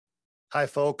Hi,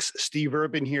 folks. Steve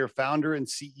Urban here, founder and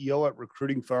CEO at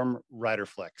recruiting firm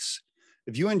Riderflex.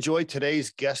 If you enjoyed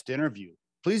today's guest interview,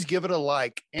 please give it a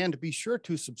like and be sure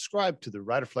to subscribe to the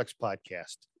Riderflex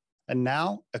podcast. And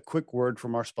now, a quick word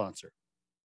from our sponsor.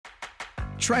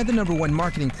 Try the #1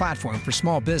 marketing platform for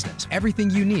small business. Everything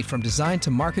you need from design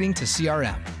to marketing to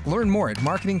CRM. Learn more at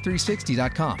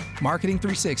marketing360.com. Marketing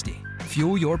 360.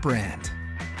 Fuel your brand.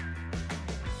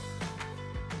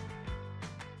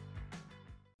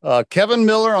 Kevin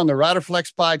Miller on the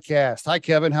Riderflex podcast. Hi,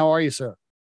 Kevin. How are you, sir?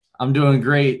 I'm doing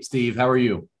great, Steve. How are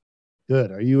you?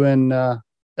 Good. Are you in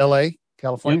LA,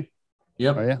 California?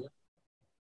 Yep. Are you?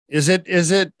 Is it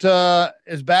as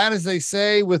bad as they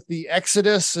say with the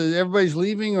exodus? Everybody's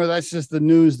leaving, or that's just the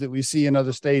news that we see in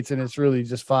other states and it's really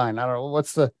just fine? I don't know.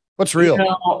 What's real?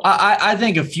 I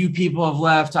think a few people have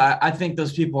left. I think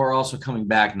those people are also coming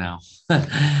back now.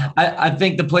 I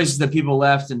think the places that people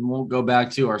left and won't go back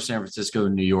to are San Francisco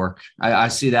and New York. I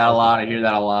see that a lot. I hear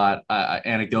that a lot.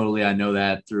 Anecdotally, I know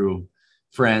that through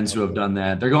friends who have done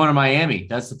that. They're going to Miami.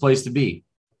 That's the place to be.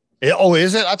 Oh,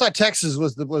 is it? I thought Texas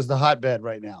was the hotbed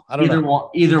right now. I don't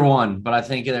know. Either one, but I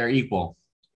think they're equal.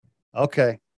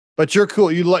 Okay, but you're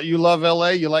cool. You love LA.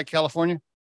 You like California?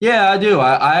 Yeah, I do.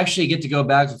 I actually get to go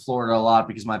back to Florida a lot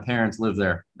because my parents live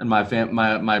there, and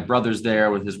my brother's there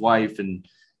with his wife and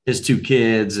his 2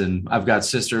 kids, and I've got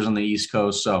sisters on the East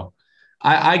Coast, so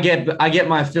I get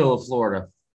my fill of Florida.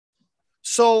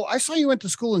 So I saw you went to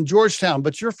school in Georgetown,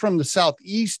 but you're from the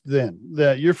Southeast. Then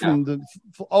you're from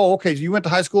Oh, okay. So you went to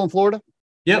high school in Florida?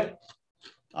 Yep.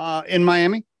 In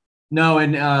Miami? No,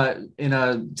 in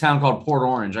a town called Port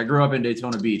Orange. I grew up in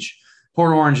Daytona Beach.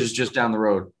 Port Orange is just down the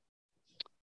road.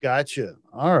 Gotcha.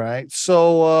 All right.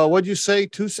 So what'd you say?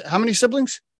 How many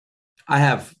siblings? I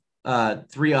have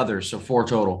 3 others, so 4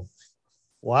 total.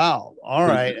 Wow. All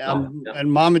right.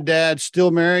 And mom and dad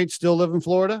still married, still live in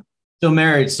Florida? Still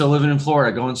married, still living in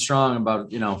Florida, going strong,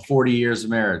 about 40 years of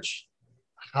marriage.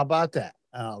 How about that?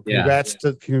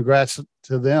 Congrats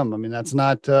to them. I mean,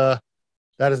 that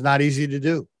is not easy to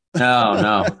do.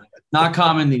 No, not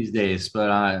common these days, but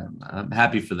I'm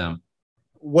happy for them.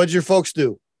 What'd your folks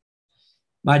do?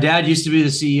 My dad used to be the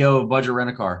CEO of Budget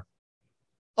Rent-A-Car.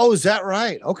 Oh, is that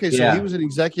right? Okay, so yeah. He was an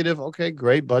executive. Okay,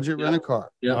 great. Budget Rent-A-Car.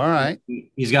 Yep. All right.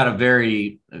 He's got a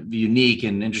very unique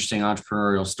and interesting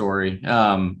entrepreneurial story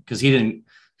because he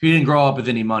didn't grow up with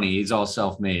any money. He's all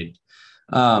self-made.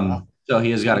 So he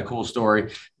has got a cool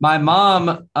story. My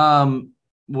mom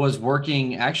was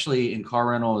working actually in car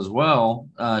rental as well.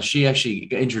 She actually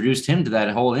introduced him to that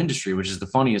whole industry, which is the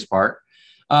funniest part.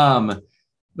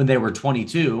 When they were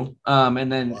 22. And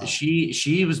then she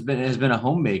has been a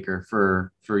homemaker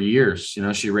for years.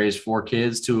 She raised 4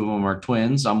 kids. 2 of them are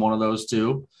twins. I'm one of those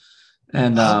 2.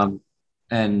 And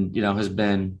has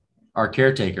been our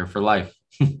caretaker for life.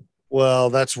 Well,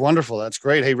 that's wonderful. That's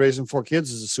great. Hey, raising 4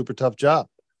 kids is a super tough job.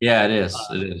 Yeah, it is.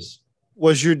 It is.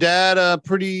 Was your dad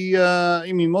pretty,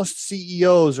 most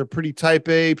CEOs are pretty type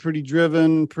A, pretty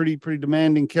driven, pretty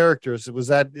demanding characters. Is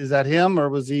that him, or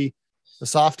was he a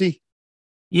softie?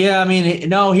 Yeah, I mean,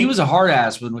 no, he was a hard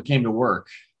ass when it came to work.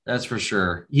 That's for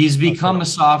sure. He's become a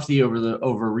softie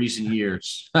over recent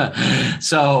years.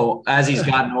 So as he's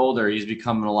gotten older, he's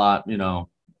becoming a lot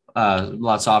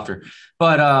softer.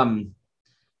 But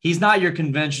he's not your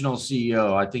conventional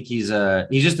CEO. I think he's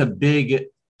just a big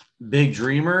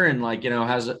dreamer and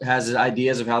has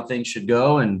ideas of how things should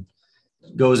go and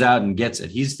goes out and gets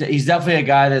it. He's definitely a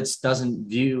guy that's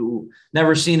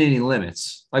never seen any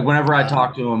limits. Like whenever I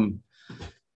talk to him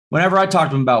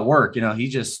about work, he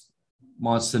just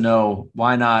wants to know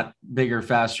why not bigger,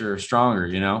 faster, stronger,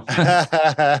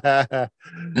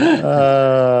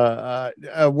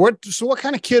 What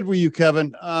kind of kid were you,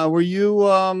 Kevin? Were you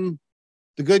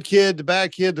the good kid, the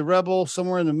bad kid, the rebel,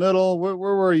 somewhere in the middle? Where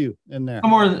were you in there?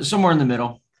 Somewhere in the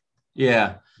middle.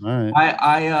 Yeah. All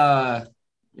right.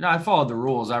 I followed the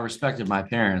rules. I respected my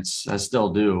parents. I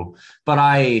still do. But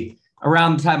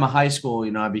around the time of high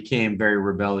school, I became very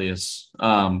rebellious,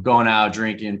 going out,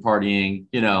 drinking, partying,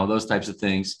 those types of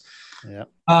things. Yeah.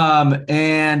 Wanted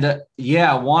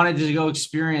to go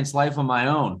experience life on my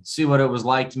own, see what it was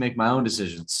like to make my own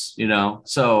decisions,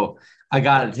 So I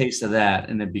got a taste of that,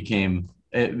 and it became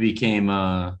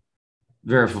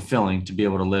very fulfilling to be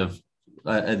able to live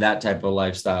that type of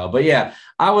lifestyle. But yeah,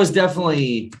 I was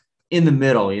definitely in the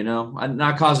middle, I'm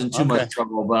not causing too much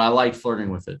trouble, but I like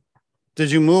flirting with it. Did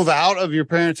you move out of your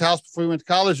parents' house before you went to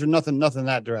college, or nothing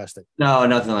that drastic? No,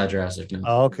 nothing that drastic. No.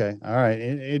 Oh, okay. All right.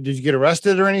 Did you get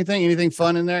arrested or anything? Anything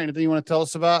fun in there? Anything you want to tell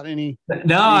us about?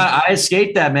 I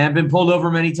escaped that, man. Been pulled over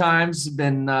many times.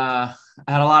 Been had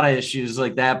a lot of issues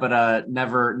like that, but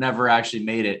never actually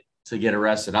made it to get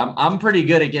arrested. I'm pretty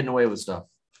good at getting away with stuff.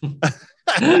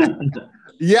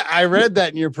 Yeah, I read that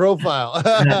in your profile.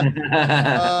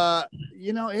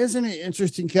 Isn't it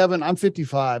interesting, Kevin? I'm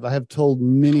 55. I have told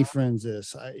many friends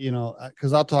this,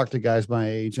 because I'll talk to guys my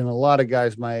age, and a lot of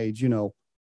guys my age,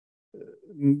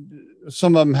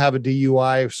 some of them have a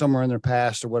DUI somewhere in their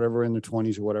past or whatever, in their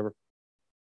 20s or whatever.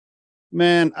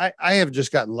 Man, I have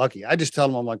just gotten lucky. I just tell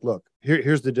them, I'm like, look,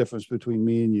 here's the difference between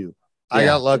me and you. Yeah. I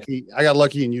got lucky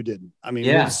and you didn't. I mean,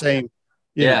 we're the same.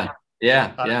 Yeah.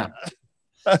 Yeah,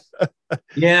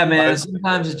 man.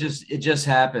 Sometimes it just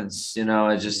happens, you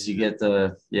get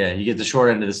the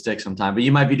short end of the stick sometimes, but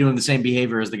you might be doing the same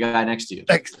behavior as the guy next to you.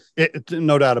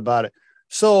 No doubt about it.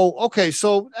 So, okay.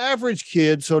 So average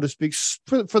kid, so to speak,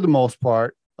 for the most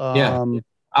part. I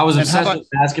was obsessed with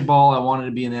basketball. I wanted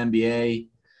to be in the NBA.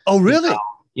 Oh, really?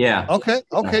 Yeah. Okay.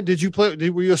 Did you play?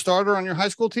 Were you a starter on your high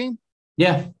school team?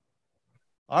 Yeah.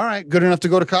 All right. Good enough to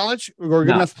go to college, or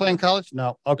good enough to play in college?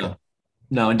 No. Okay.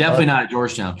 No, and definitely not at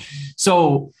Georgetown.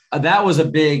 So that was a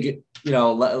big,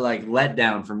 like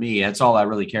letdown for me. That's all I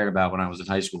really cared about when I was in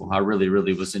high school. I really,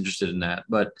 really was interested in that,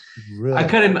 but really?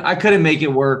 I couldn't make it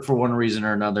work for one reason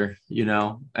or another,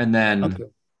 and then,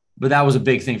 but that was a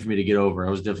big thing for me to get over.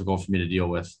 It was difficult for me to deal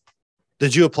with.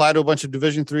 Did you apply to a bunch of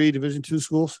Division III, Division II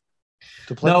schools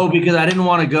to play? No, because I didn't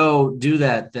want to go do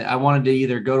that. I wanted to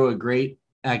either go to a great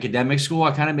academic school.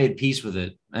 I kind of made peace with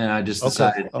it, and I just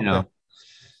decided,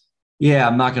 yeah,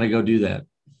 I'm not going to go do that.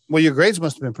 Well, your grades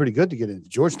must have been pretty good to get into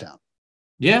Georgetown.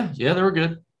 Yeah, they were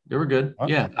good. Okay.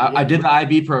 Yeah, I did the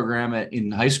IB program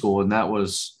in high school, and that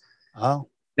was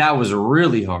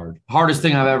really hard. Hardest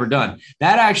thing I've ever done.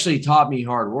 That actually taught me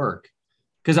hard work,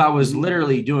 because I was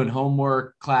literally doing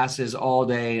homework, classes all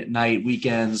day, at night,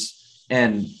 weekends,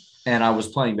 and I was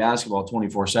playing basketball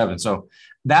 24/7. So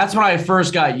that's when I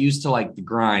first got used to like the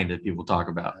grind that people talk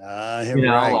about.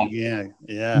 Yeah.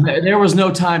 There was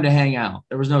no time to hang out.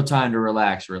 There was no time to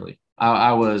relax. Really,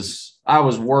 I was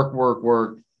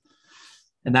work,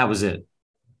 and that was it.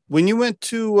 When you went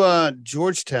to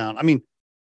Georgetown, I mean,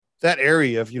 that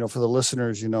area, for the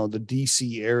listeners, the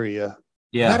DC area.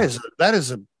 Yeah, that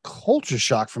is a culture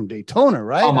shock from Daytona,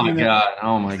 right? Oh my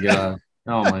God.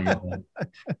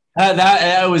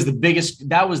 That was the biggest.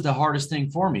 That was the hardest thing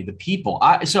for me. The people.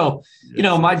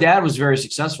 My dad was very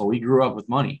successful. We grew up with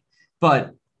money,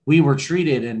 but we were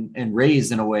treated and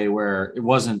raised in a way where it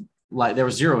wasn't like there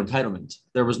was zero entitlement.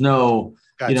 There was no,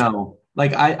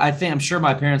 I think I'm sure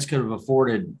my parents could have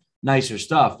afforded nicer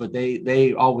stuff, but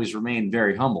they always remained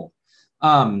very humble.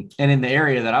 And in the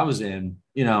area that I was in,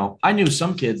 I knew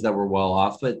some kids that were well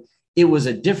off, but it was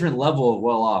a different level of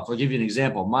well off. I'll give you an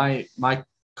example. My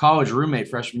college roommate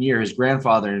freshman year, his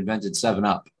grandfather invented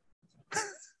 7-Up.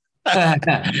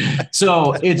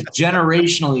 So it's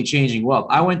generationally changing wealth.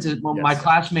 I went to my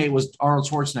classmate was Arnold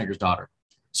Schwarzenegger's daughter.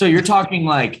 So you're talking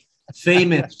like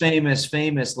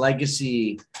famous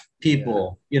legacy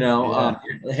people,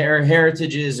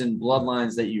 heritages and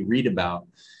bloodlines that you read about.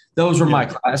 Those were my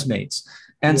classmates.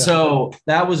 And so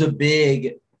that was a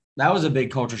big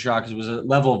culture shock, because it was a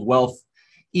level of wealth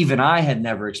even I had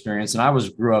never experienced. And I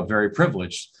grew up very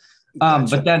privileged.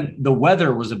 But then the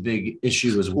weather was a big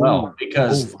issue as well,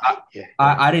 because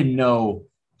I didn't know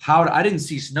I didn't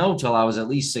see snow till I was at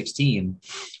least 16.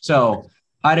 So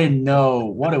I didn't know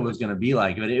what it was going to be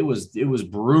like, but it was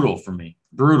brutal for me,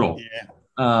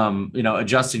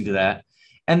 adjusting to that.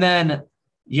 And then,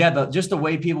 just the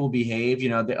way people behave,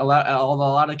 a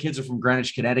lot of kids are from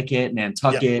Greenwich, Connecticut, and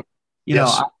Nantucket.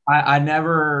 I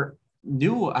never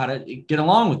knew how to get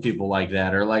along with people like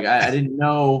that, or like, I didn't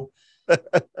know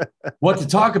what to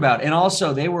talk about. And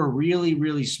also they were really,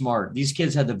 really smart. These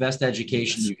kids had the best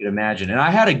education you could imagine. And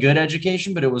I had a good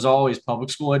education, but it was always public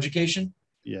school education.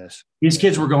 Yes. These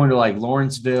kids were going to like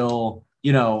Lawrenceville,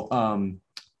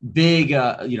 big,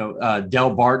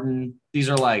 Del Barton. These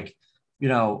are like,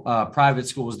 private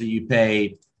schools that you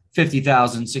pay $50,000,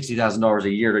 $60,000 a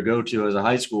year to go to as a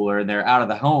high schooler, and they're out of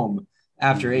the home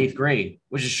after 8th grade,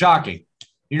 which is shocking.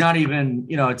 You're not even,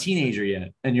 a teenager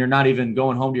yet, and you're not even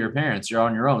going home to your parents. You're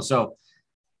on your own. So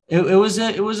it was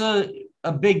a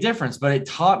big difference, but it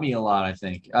taught me a lot. I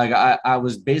think I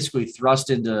was basically thrust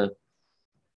into,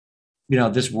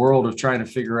 this world of trying to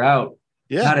figure out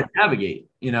how to navigate,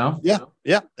 Yeah.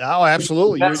 Oh,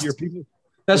 absolutely. Your people.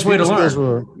 Best way to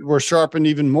learn. Were sharpened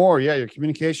even more. Yeah. Your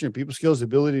communication, your people skills, the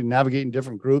ability to navigate in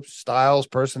different groups, styles,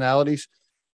 personalities.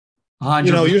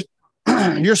 100%.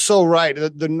 You're so right.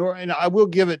 The North, and I will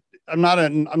give it. I'm not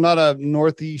a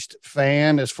Northeast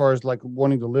fan as far as like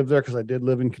wanting to live there, because I did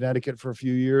live in Connecticut for a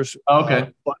few years.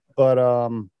 Okay.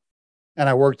 And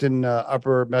I worked in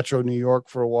Upper Metro New York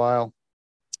for a while.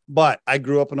 but I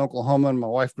grew up in Oklahoma and my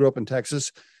wife grew up in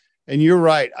Texas. And you're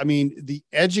right. I mean, the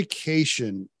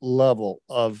education level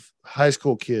of high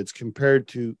school kids compared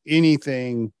to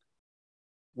anything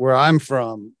where I'm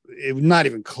from, it was not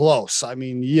even close. I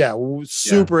mean, yeah,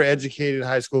 super educated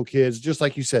high school kids, just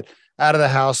like you said, out of the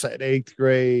house at 8th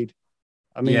grade.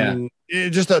 I mean,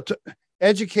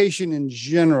 education in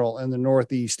general in the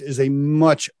Northeast is a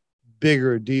much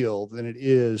bigger deal than it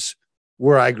is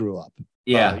where I grew up.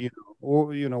 Yeah.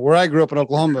 Where I grew up in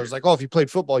Oklahoma, it was like, oh, if you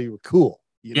played football, you were cool.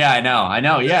 Yeah, I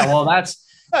know. Yeah. Well, that's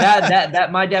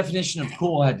that my definition of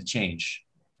cool had to change.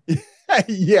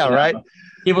 Yeah. Right.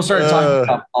 People started talking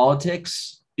about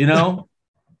politics,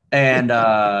 and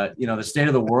the state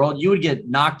of the world. You would get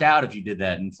knocked out if you did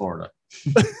that in Florida.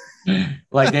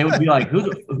 Like they would be like,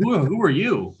 who are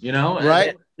you?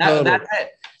 Right.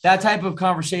 That type of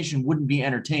conversation wouldn't be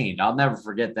entertained. I'll never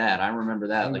forget that. I remember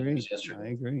that. I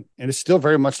agree. And it's still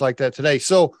very much like that today.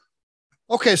 So,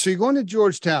 okay. So you're going to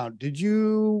Georgetown. Did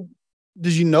you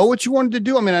know what you wanted to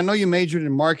do? I mean, I know you majored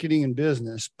in marketing and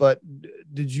business, but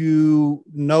did you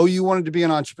know you wanted to be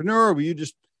an entrepreneur? Or were you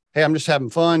just, hey, I'm just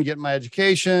having fun, getting my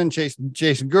education,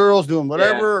 chasing girls, doing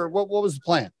whatever? Or what was the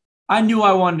plan? I knew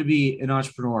I wanted to be an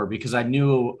entrepreneur because I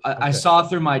knew I saw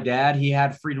through my dad, he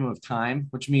had freedom of time,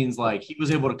 which means like he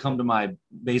was able to come to my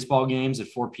baseball games at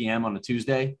 4 p.m. on a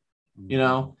Tuesday,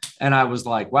 and I was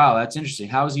like, wow, that's interesting.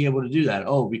 How is he able to do that?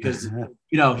 Oh, because,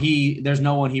 there's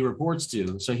no one he reports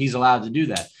to, so he's allowed to do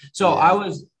that. So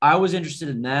I was interested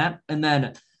in that. And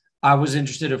then I was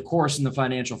interested, of course, in the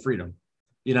financial freedom.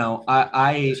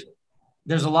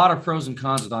 There's a lot of pros and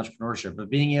cons with entrepreneurship, but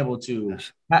being able to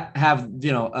have,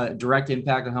 a direct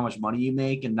impact on how much money you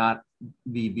make and not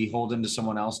be beholden to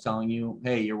someone else telling you,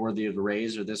 hey, you're worthy of the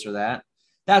raise or this or that.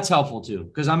 That's helpful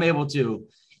too. Cause I'm able to,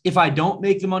 if I don't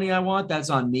make the money I want,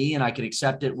 that's on me and I can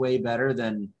accept it way better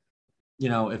than,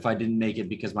 if I didn't make it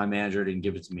because my manager didn't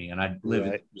give it to me and I live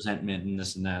in resentment and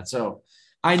this and that. So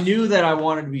I knew that I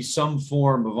wanted to be some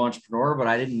form of entrepreneur, but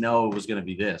I didn't know it was going to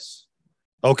be this.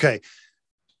 Okay.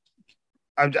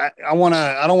 I don't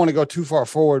want to go too far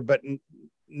forward, but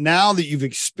now that you've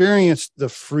experienced the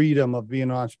freedom of being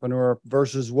an entrepreneur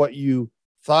versus what you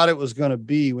thought it was going to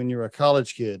be when you were a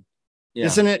college kid,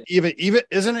 isn't it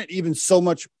even so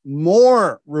much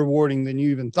more rewarding than you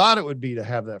even thought it would be to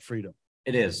have that freedom?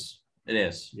 It is.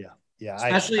 Yeah.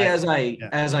 Especially as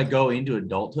I go into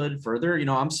adulthood further,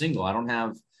 I'm single. I'm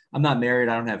not married.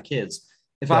 I don't have kids.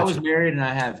 If I was married and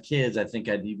I have kids, I think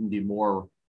I'd even be more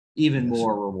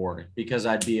rewarding because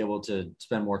I'd be able to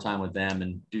spend more time with them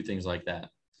and do things like that.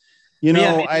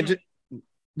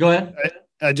 Go ahead.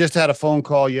 I just had a phone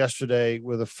call yesterday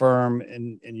with a firm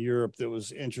in Europe that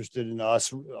was interested in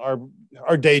us.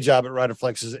 Our day job at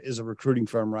Riderflex is a recruiting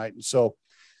firm, right? And so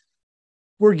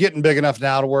we're getting big enough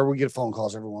now to where we get phone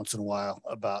calls every once in a while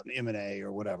about M&A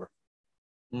or whatever.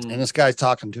 And this guy's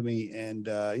talking to me and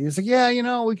he's like, yeah,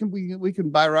 we can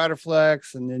buy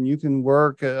Riderflex and then you can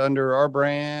work under our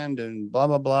brand and blah,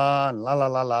 blah, blah, and la, la,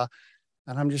 la, la.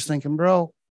 And I'm just thinking,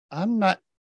 bro, I'm not,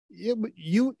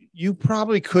 you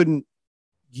probably couldn't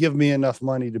give me enough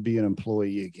money to be an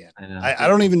employee again. I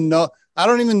don't even know. I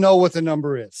don't even know what the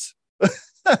number is.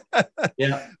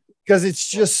 Yeah. Because it's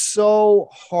just so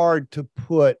hard to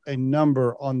put a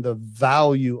number on the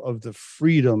value of the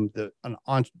freedom that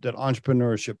that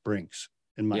entrepreneurship brings.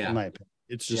 In my opinion,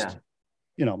 it's just,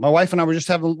 my wife and I were just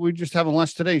having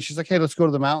lunch today. She's like, "Hey, let's go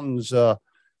to the mountains."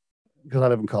 Because I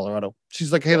live in Colorado.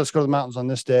 She's like, "Hey, let's go to the mountains on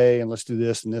this day and let's do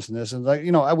this and this and this." And like, I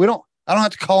don't have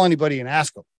to call anybody and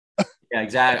ask them. Yeah,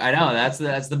 exactly. I know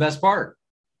that's the best part.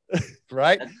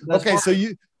 Right. Okay. So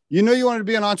you wanted to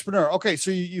be an entrepreneur. Okay.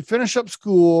 So you finish up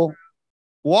school,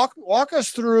 walk us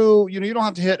through, you don't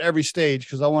have to hit every stage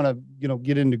because I want to,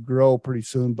 get into grow pretty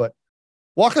soon, but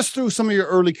walk us through some of your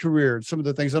early career, some of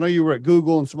the things. I know you were at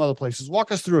Google and some other places.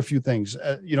 Walk us through a few things,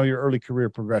 your early career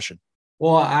progression.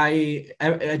 Well,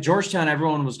 at Georgetown,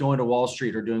 everyone was going to Wall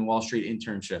Street or doing Wall Street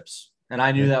internships. And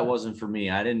I knew that wasn't for me.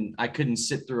 I couldn't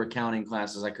sit through accounting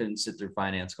classes. I couldn't sit through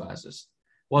finance classes.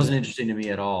 Wasn't interesting to me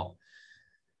at all.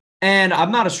 And I'm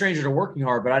not a stranger to working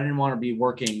hard, but I didn't want to be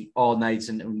working all nights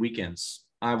and weekends.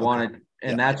 I wanted,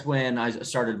 and that's when I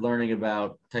started learning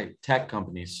about tech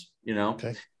companies,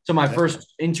 Okay. So my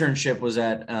first internship was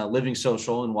at Living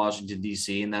Social in Washington,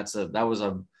 D.C. And that was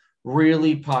a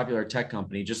really popular tech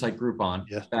company, just like Groupon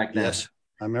back then. Yes,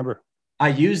 I remember. I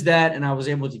used that and I was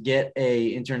able to get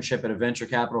a internship at a venture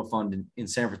capital fund in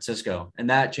San Francisco.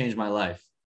 And that changed my life.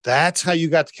 That's how you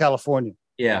got to California.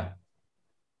 Yeah.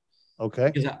 Okay.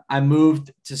 Because I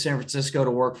moved to San Francisco to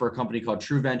work for a company called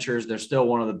True Ventures. They're still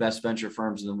one of the best venture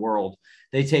firms in the world.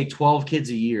 They take 12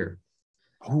 kids a year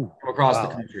Oh, across the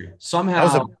wow. country. That was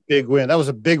Somehow, a big win. That was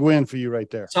a big win for you right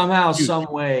there. Huge.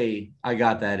 some way, I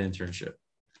got that internship.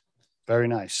 Very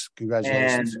nice.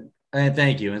 Congratulations. And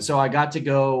thank you. And so I got to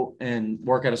go and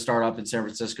work at a startup in San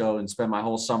Francisco and spend my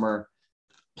whole summer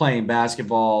playing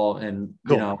basketball and,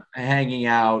 Cool. hanging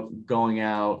out, going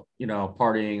out,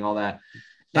 partying, all that.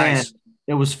 Nice. And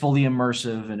it was fully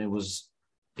immersive and it was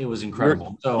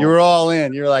incredible. So you were all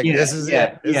in. You're like, yeah, this is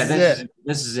yeah, it.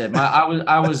 This is it.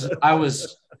 I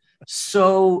was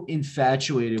so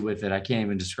infatuated with it. I can't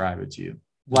even describe it to you.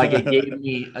 Like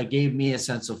it gave me a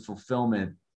sense of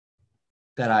fulfillment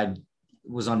that I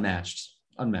was unmatched,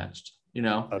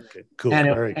 Okay, cool.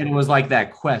 And Very it cool. was like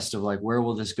that quest of like, where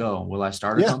will this go? Will I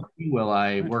start a company? Will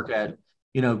I work at,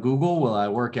 Google? Will I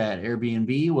work at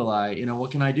Airbnb? Will I,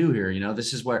 what can I do here?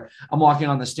 This is where I'm walking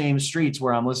on the same streets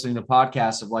where I'm listening to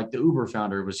podcasts of like the Uber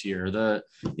founder was here. The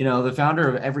founder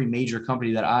of every major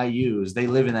company that I use, they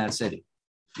live in that city.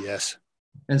 Yes.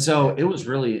 And so it was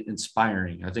really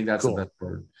inspiring. I think that's Cool. the best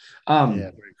word.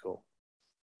 Very cool.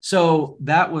 So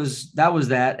that was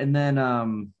that. And then,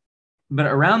 but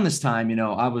around this time,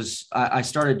 I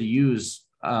started to use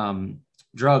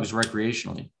drugs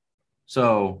recreationally.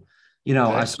 So, Okay.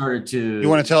 I started to.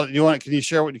 Can you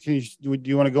share do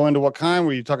you want to go into what kind?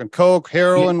 Were you talking coke,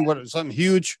 heroin, something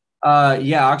huge?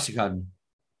 Yeah, Oxycontin.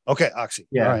 Okay, Oxy.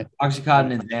 Yeah, all right.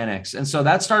 Oxycontin and Xanax. And so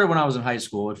that started when I was in high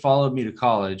school. It followed me to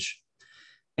college.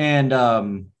 And,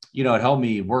 it helped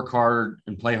me work hard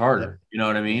and play harder. Yep. You know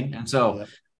what I mean? And so Yep.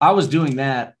 I was doing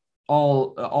that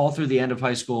all through the end of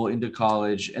high school into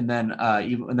college. And then,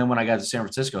 when I got to San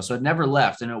Francisco, so it never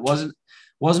left. And it wasn't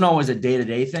always a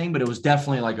day-to-day thing, but it was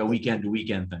definitely like a weekend to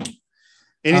weekend thing.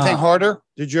 Anything harder?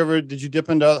 Did you dip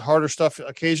into harder stuff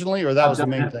occasionally, or that was the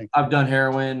main thing? I've done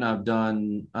heroin. I've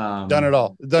done it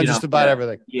all. Done just about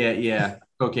everything. Yeah.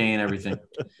 Cocaine, everything.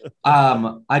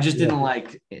 I just didn't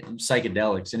like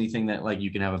psychedelics, anything that like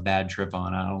you can have a bad trip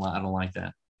on. I don't like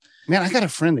that. Man, I got a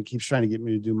friend that keeps trying to get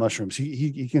me to do mushrooms.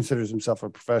 He considers himself a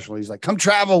professional. He's like, come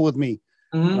travel with me.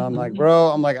 Mm-hmm. And I'm like, bro,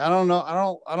 I don't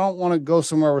know. I don't want to go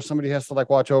somewhere where somebody has to like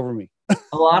watch over me.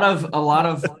 A lot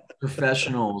of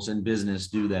professionals in business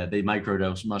do that. They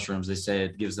microdose mushrooms. They say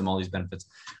it gives them all these benefits.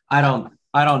 I don't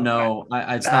know.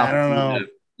 It's not. I don't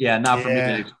know. Not for me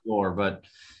to explore, but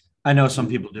I know some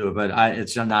people do it, but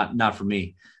it's not for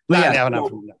me. But not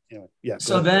for me. Yeah.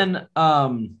 So then, I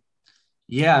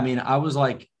mean, I was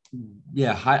like,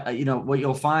 what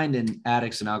you'll find in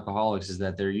addicts and alcoholics is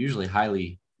that they're usually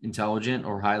highly intelligent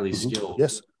or highly skilled.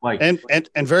 Yes. Like, and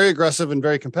very aggressive and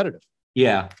very competitive.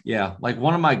 Yeah. Like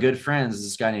one of my good friends is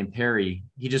this guy named Perry.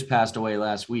 He just passed away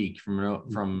last week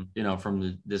from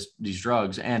these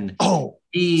drugs. And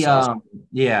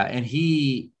and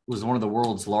he was one of the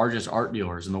world's largest art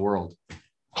dealers in the world.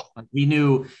 He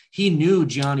knew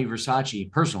Gianni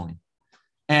Versace personally.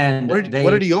 And what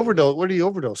did he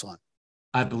overdose on?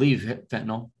 I believe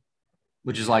fentanyl,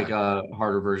 which is like a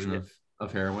harder version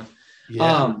of heroin.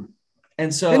 Yeah.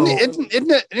 And so isn't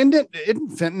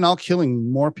fentanyl killing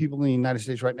more people in the United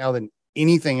States right now than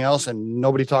anything else, and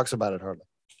nobody talks about it hardly?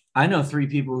 I know 3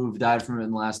 people who've died from it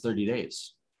in the last 30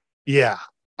 days. Yeah.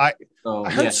 I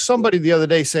heard somebody the other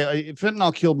day say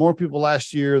fentanyl killed more people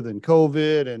last year than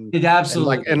COVID and it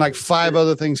absolutely and like 5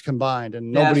 other things combined, and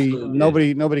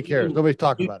nobody cares. Nobody's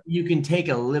talking about it. You can take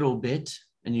a little bit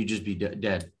and you just be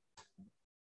dead.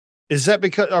 Is that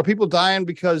are people dying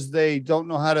because they don't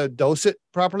know how to dose it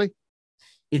properly?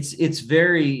 It's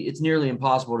nearly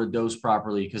impossible to dose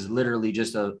properly because literally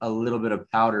just a little bit of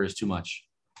powder is too much.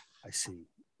 I see.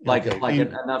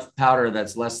 Enough powder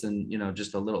that's less than,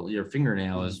 just a little, your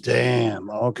fingernail is. Damn.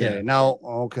 Okay. Yeah. Now,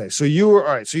 okay. So you were,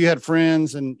 all right. So you had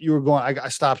friends and you were going, I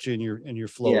stopped you in your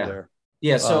flow there.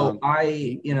 Yeah. So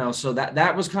so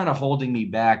that was kind of holding me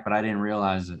back, but I didn't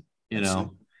realize it,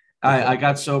 I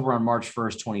got sober on March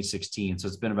 1st, 2016. So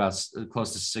it's been about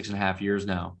close to 6.5 years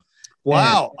now.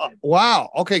 Wow. Wow.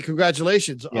 Okay.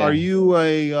 Congratulations. Yeah. Are you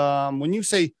when you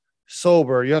say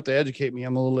sober, you have to educate me.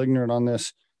 I'm a little ignorant on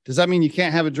this. Does that mean you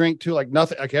can't have a drink too? Like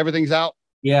nothing, like everything's out?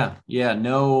 Yeah.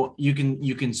 No, you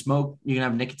can smoke, you can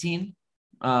have nicotine.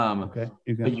 Okay.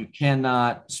 But you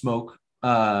cannot smoke.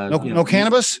 No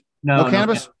cannabis? No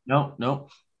cannabis? No. No.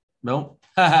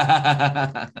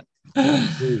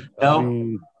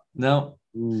 No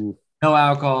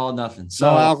alcohol, nothing. So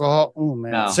no alcohol. Oh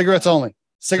man. No. Cigarettes only.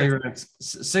 Cigarettes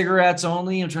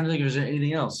only. I'm trying to think if there's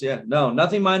anything else. Yeah. No,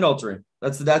 nothing mind altering.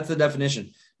 That's the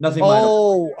definition. Nothing.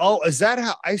 Is that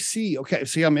how I see? Okay.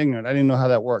 See, I'm ignorant. I didn't know how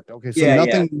that worked. Okay. So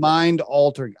nothing mind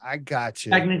altering. I got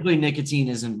you. Technically, nicotine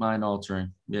isn't mind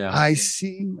altering. Yeah. I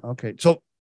see. Okay. So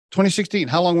 2016,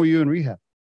 how long were you in rehab?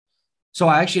 So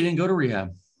I actually didn't go to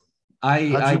rehab. I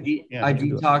how'd you do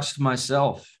it? detoxed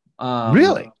myself.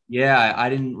 Really? Yeah, I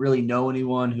didn't really know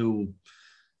anyone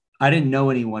I didn't know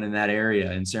anyone in that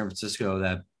area in San Francisco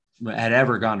that had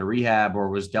ever gone to rehab or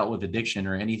was dealt with addiction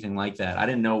or anything like that. I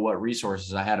didn't know what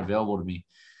resources I had available to me.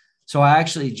 So I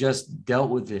actually just dealt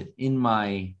with it in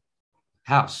my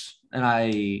house. And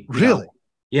Really?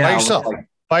 Yeah. By yourself?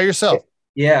 By yourself?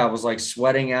 Yeah. I was like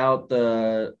sweating out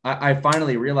I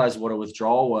finally realized what a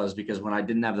withdrawal was, because when I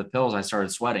didn't have the pills, I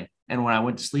started sweating. And when I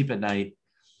went to sleep at night,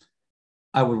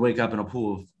 I would wake up in a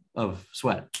pool of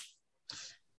sweat.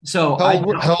 So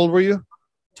how old were you?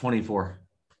 24.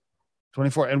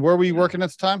 24. And where were you working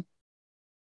at the time?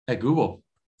 At Google.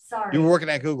 Sorry. You were working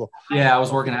at Google. Yeah, I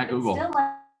was working at Google.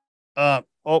 I'm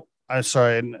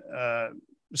sorry. And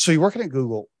so you're working at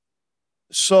Google.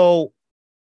 So,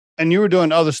 and you were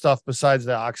doing other stuff besides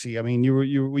the oxy. I mean,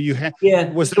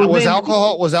 was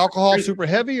alcohol super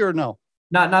heavy or no?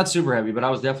 Not super heavy, but I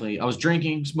was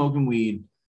drinking, smoking weed,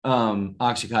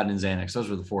 Oxycontin and Xanax. Those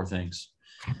were the four things.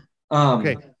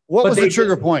 Okay. What was the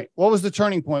trigger point? What was the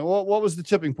turning point? What was the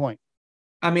tipping point?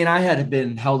 I mean, I had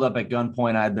been held up at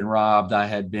gunpoint. I had been robbed. I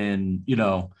had been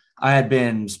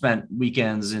spent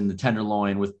weekends in the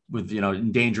Tenderloin with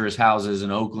in dangerous houses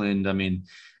in Oakland. I mean,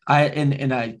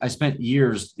 I spent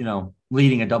years,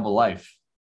 leading a double life.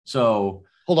 So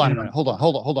hold on a minute. Hold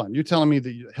on. You're telling me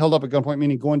that you held up at gunpoint,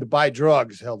 meaning going to buy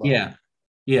drugs held up? Yeah.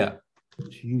 Yeah.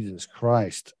 Jesus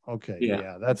Christ. Okay.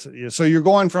 Yeah. So you're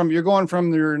going from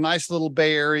your nice little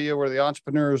Bay Area where the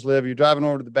entrepreneurs live. You're driving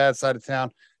over to the bad side of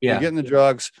town. Yeah. You're getting the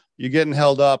drugs. You're getting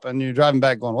held up, and you're driving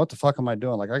back going, what the fuck am I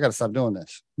doing? Like, I got to stop doing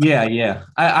this. Yeah. Yeah.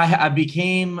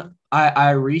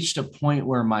 I reached a point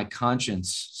where my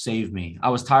conscience saved me. I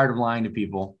was tired of lying to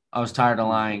people. I was tired of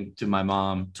lying to my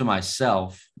mom, to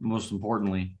myself, most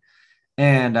importantly.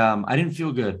 And I didn't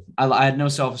feel good. I had no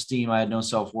self-esteem. I had no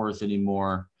self-worth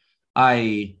anymore.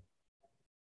 I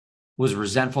was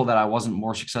resentful that I wasn't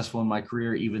more successful in my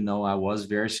career, even though I was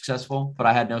very successful, but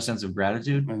I had no sense of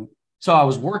gratitude. Mm-hmm. So I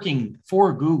was working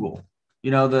for Google,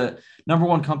 the number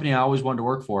one company I always wanted to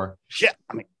work for. Yeah.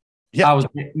 I was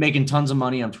making tons of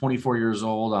money. I'm 24 years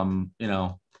old. I'm,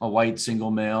 a white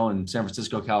single male in San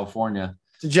Francisco, California.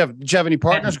 Did you have any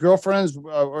partners, girlfriends,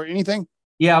 or anything?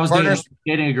 Yeah, I was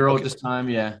dating a girl at this time.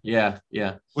 Yeah.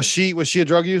 Was she a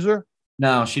drug user?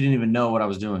 No, she didn't even know what I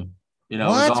was doing.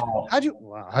 What? How'd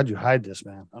you hide this,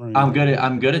 man? I'm good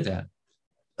at that.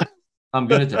 I'm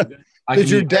good at that.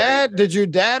 Did your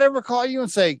dad ever call you and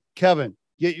say, Kevin,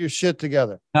 get your shit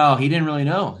together? No, he didn't really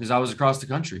know, because I was across the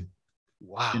country.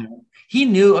 Wow. He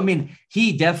knew. I mean,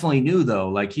 he definitely knew though.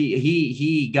 Like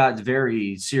he got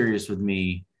very serious with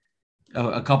me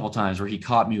a couple times where he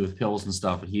caught me with pills and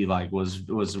stuff, and he was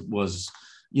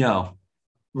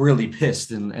really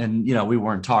pissed, and we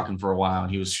weren't talking for a while,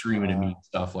 and he was screaming at me and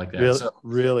stuff like that.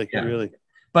 Really.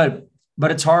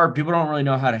 But it's hard. People don't really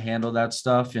know how to handle that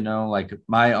stuff. Like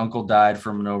my uncle died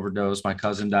from an overdose. My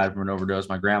cousin died from an overdose.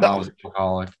 My grandma was an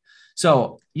alcoholic.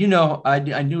 So, I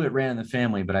knew it ran in the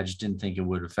family, but I just didn't think it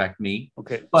would affect me.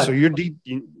 Okay. So you're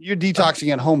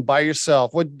detoxing at home by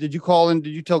yourself. What did you call in?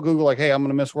 Did you tell Google, like, hey, I'm going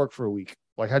to miss work for a week?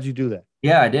 Like, how'd you do that?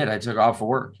 Yeah, I did. I took off for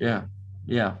work. Yeah.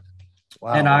 Yeah.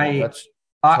 Wow. And I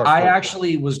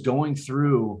actually was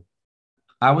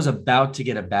I was about to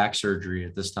get a back surgery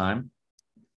at this time.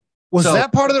 Was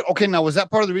that part of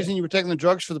the reason you were taking the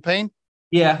drugs for the pain?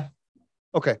 Yeah.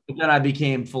 Okay. But then I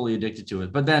became fully addicted to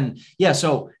it. But then, yeah,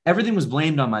 so everything was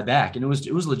blamed on my back, and it was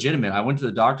legitimate. I went to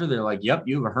the doctor. They're like, yep,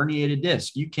 you have a herniated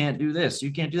disc. You can't do this.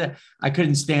 You can't do that. I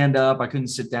couldn't stand up. I couldn't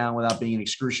sit down without being in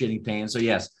excruciating pain. So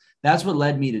yes, that's what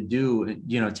led me to do,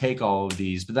 take all of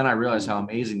these. But then I realized how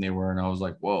amazing they were. And I was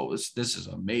like, whoa, this is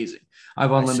amazing. I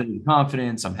have unlimited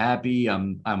confidence. I'm happy.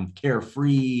 I'm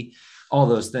carefree, all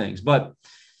those things. But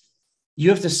you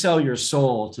have to sell your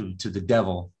soul to the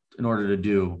devil in order to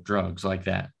do drugs like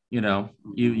that. You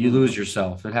lose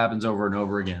yourself. It happens over and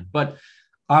over again. But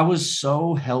I was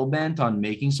so hell-bent on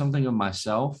making something of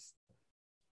myself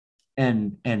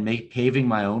and paving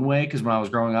my own way. Because when I was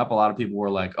growing up, a lot of people were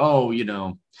like, oh,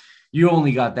 you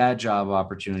only got that job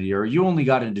opportunity, or you only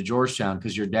got into Georgetown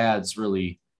because your dad's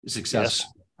really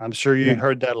successful. Yes, I'm sure you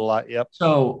heard that a lot. Yep.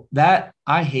 So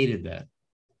I hated that.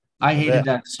 I hated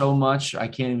that so much. I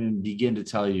can't even begin to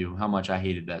tell you how much I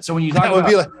hated that. So when you talk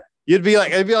about, it'd be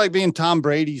like being Tom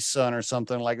Brady's son or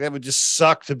something like that. Would just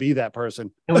suck to be that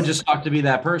person. It would just suck to be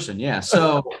that person. Yeah.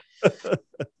 So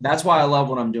that's why I love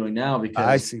what I'm doing now, because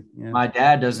I see. Yeah. My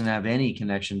dad doesn't have any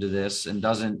connection to this and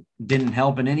didn't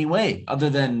help in any way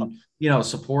other than,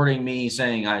 supporting me,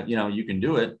 saying, you can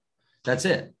do it. That's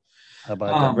it. How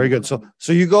about that? Very good. So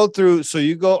you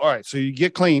go, all right. So you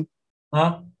get clean.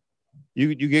 Huh?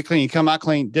 You get clean. You come out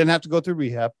clean. Didn't have to go through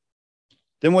rehab.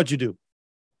 Then what'd you do?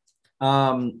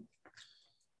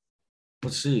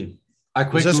 Let's see. I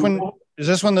quit. Is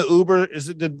this when the Uber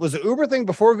was the Uber thing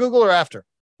before Google or after?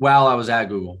 While I was at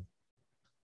Google.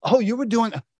 Oh, you were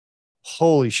doing.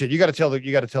 Holy shit! You got to tell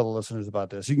the listeners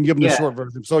about this. You can give them the short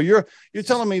version. So you're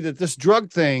telling me that this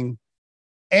drug thing,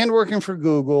 and working for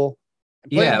Google,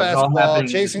 and playing basketball,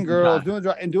 chasing girls, doing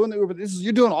the Uber.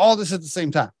 You're doing all this at the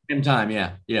same time. Same time,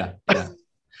 yeah.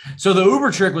 So the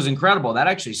Uber trick was incredible. That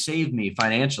actually saved me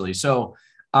financially. So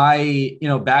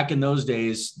back in those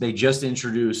days, they just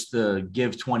introduced the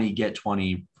give 20, get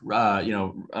 20,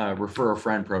 refer a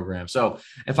friend program. So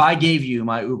if I gave you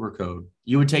my Uber code,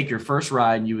 you would take your first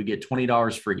ride and you would get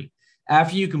 $20 free.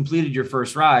 After you completed your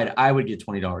first ride, I would get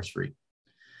 $20 free.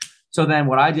 So then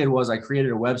what I did was I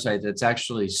created a website that's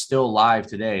actually still live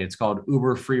today. It's called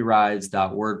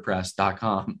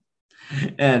uberfreerides.wordpress.com.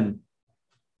 And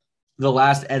the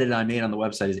last edit I made on the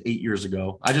website is 8 years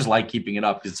ago. I just like keeping it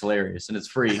up because it's hilarious and it's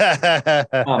free. I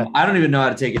don't even know how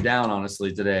to take it down,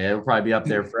 honestly, today. It'll probably be up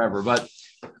there forever. But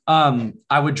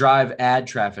I would drive ad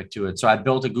traffic to it. So I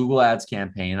built a Google Ads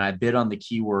campaign. I bid on the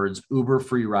keywords Uber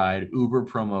free ride, Uber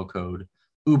promo code,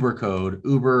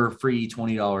 Uber free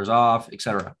 $20 off,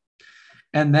 etc.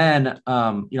 And then,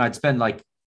 I'd spend like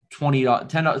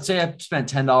 $10. Say I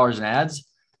spent $10 in ads.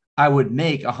 I would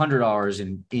make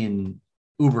 $100 in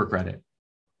Uber credit.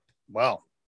 Wow.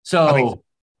 So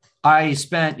I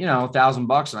spent,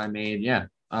 $1,000 and I made, $10,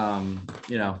 $20,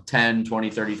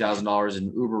 $30,000 in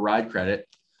Uber ride credit.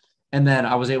 And then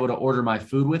I was able to order my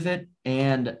food with it.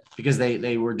 And because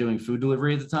they were doing food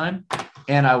delivery at the time,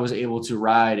 and I was able to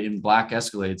ride in black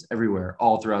Escalades everywhere,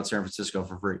 all throughout San Francisco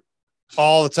for free.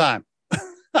 All the time.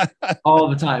 All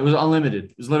the time. It was unlimited.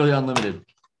 It was literally unlimited.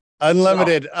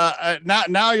 Unlimited. Now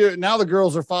the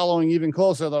girls are following even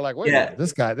closer. They're like, wait,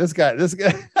 this guy. Yeah,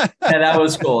 that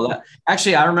was cool.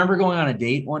 Actually, I remember going on a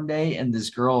date one day and this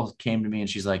girl came to me and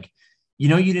she's like, you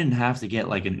didn't have to get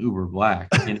like an Uber Black,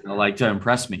 like to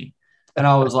impress me. And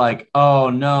I was like, oh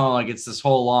no, like it's this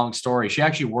whole long story. She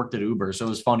actually worked at Uber. So it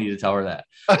was funny to tell her that.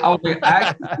 I was like,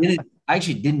 I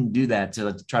actually didn't do that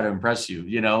to try to impress you.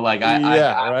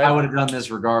 I would have done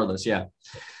this regardless. Yeah.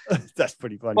 That's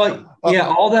pretty funny. But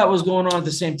all that was going on at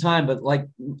the same time. But like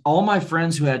all my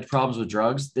friends who had problems with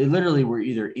drugs, they literally were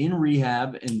either in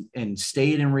rehab and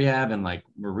stayed in rehab and like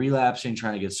were relapsing,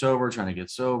 trying to get sober,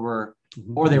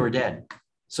 or they were dead.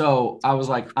 So I was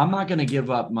like, I'm not going to give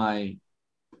up my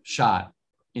shot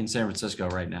in San Francisco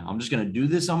right now. I'm just going to do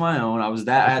this on my own. I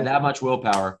had that much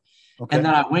willpower. Okay. And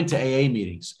then I went to AA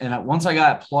meetings. And once I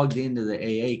got plugged into the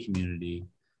AA community,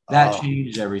 that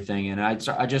changed everything. And I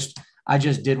just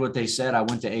did what they said. I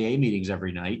went to AA meetings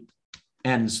every night,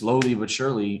 and slowly but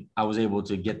surely I was able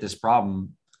to get this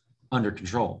problem under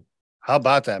control. How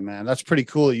about that, man? That's pretty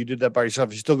cool that you did that by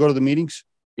yourself. You still go to the meetings?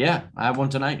 Yeah, I have one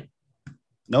tonight.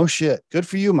 No shit. Good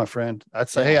for you, my friend. I'd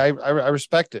say, hey, I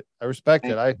respect it. I respect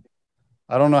it. I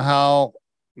don't know how,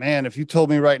 man, if you told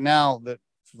me right now that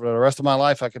for the rest of my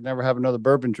life I could never have another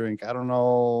bourbon drink, I don't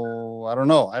know.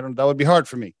 That would be hard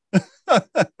for me.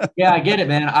 Yeah, I get it,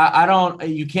 man.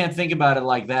 You can't think about it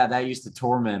like that. That used to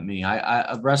torment me.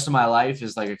 The rest of my life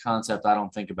is like a concept I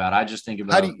don't think about. I just think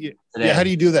about today. Yeah, how do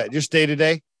you do that? Just day to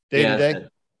day? Day to day?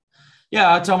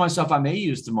 Yeah, I tell myself I may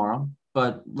use tomorrow,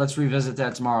 but let's revisit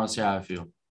that tomorrow and see how I feel.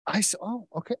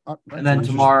 Okay. And then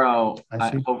tomorrow,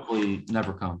 hopefully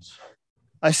never comes.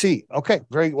 I see. Okay.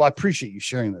 Very well. I appreciate you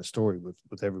sharing that story with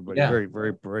everybody. Yeah. Very,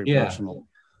 very, very personal.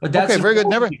 But that's okay. Very good.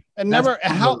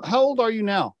 How old are you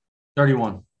now?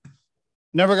 31.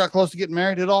 Never got close to getting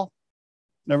married at all?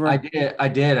 Never. I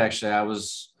did actually. I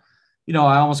was, I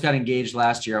almost got engaged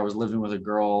last year. I was living with a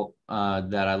girl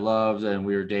that I loved, and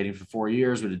we were dating for 4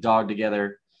 years. We had a dog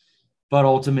together, but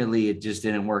ultimately it just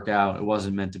didn't work out. It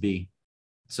wasn't meant to be.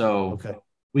 So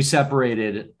we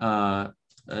separated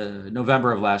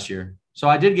November of last year. So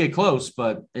I did get close,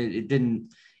 but it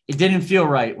didn't feel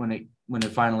right when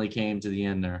it finally came to the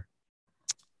end there.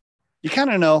 You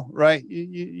kind of know, right?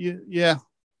 Yeah.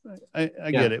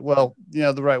 I get it. Well,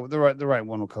 yeah, the right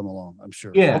one will come along, I'm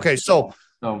sure. Yeah. Okay. So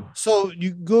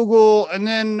you Google, and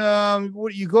then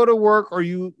you go to work, or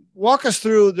you walk us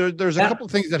through. There's a couple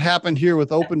of things that happened here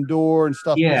with Open Door and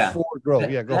stuff. Before Grow.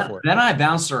 Go for it. Then I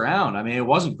bounced around. I mean, it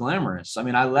wasn't glamorous. I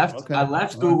mean, I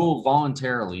left Google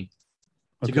voluntarily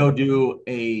to go do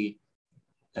a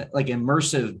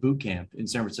immersive boot camp in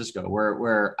San Francisco,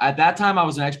 where at that time I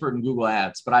was an expert in Google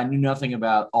Ads, but I knew nothing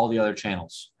about all the other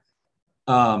channels.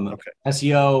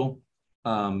 SEO,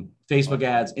 Facebook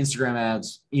ads, Instagram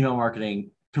ads, email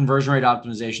marketing, conversion rate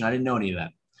optimization. I didn't know any of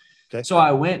that. Okay. So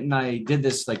I went and I did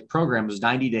this like program. It was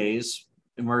 90 days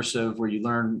immersive where you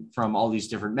learn from all these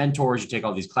different mentors. You take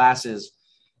all these classes.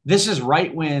 This is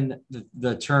right when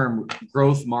the term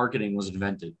growth marketing was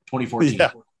invented, 2014.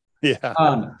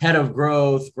 Yeah. Head of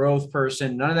growth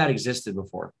person. None of that existed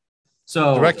before.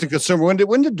 So direct to consumer.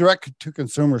 When did direct to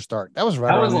consumer start? That was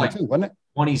right around like too, wasn't it?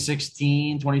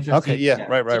 2016, 2015. Okay. Yeah.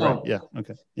 Right. Yeah.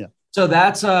 Okay. Yeah. So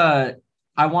that's I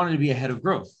wanted to be a head of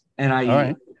growth, and All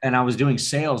right. was doing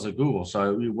sales at Google,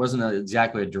 so it wasn't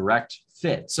exactly a direct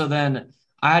fit. So then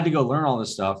I had to go learn all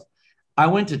this stuff. I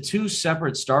went to 2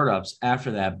 separate startups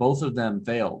after that. Both of them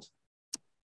failed.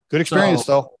 Good experience,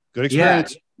 though. Good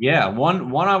experience. Yeah.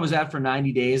 One I was at for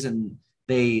 90 days, and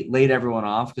they laid everyone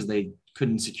off because they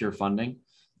couldn't secure funding.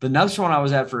 The next one I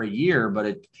was at for a year, but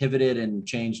it pivoted and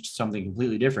changed something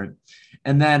completely different.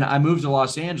 And then I moved to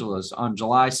Los Angeles on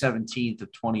July 17th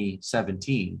of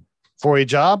 2017. For a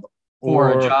job?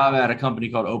 For a job at a company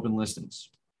called Open Listings.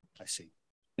 I see.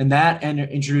 And that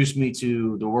introduced me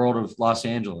to the world of Los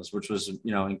Angeles, which was,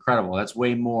 incredible. That's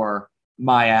way more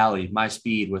my alley, my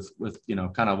speed with,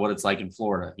 kind of what it's like in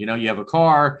Florida. You have a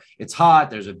car, it's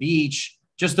hot, there's a beach,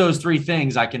 just those 3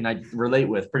 things I relate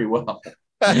with pretty well.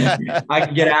 I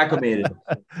can get acclimated.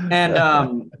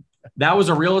 And that was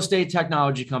a real estate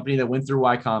technology company that went through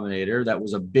Y Combinator. That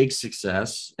was a big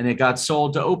success. And it got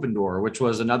sold to Opendoor, which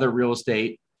was another real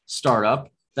estate startup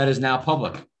that is now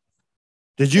public.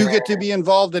 Did you get to be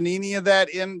involved in any of that,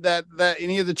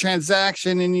 any of the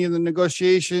transaction, any of the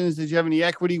negotiations? Did you have any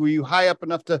equity? Were you high up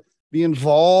enough to be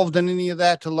involved in any of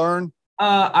that to learn?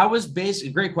 I was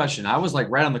great question. I was like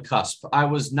right on the cusp. I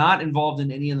was not involved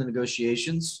in any of the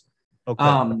negotiations. Okay.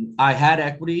 I had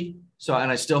equity.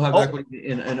 And I still have equity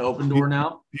in Opendoor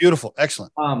now. Beautiful.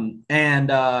 Excellent.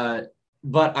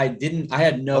 But I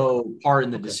had no part in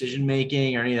the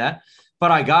decision-making or any of that. But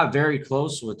I got very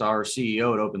close with our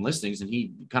CEO at Open Listings, and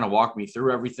he kind of walked me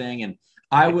through everything. And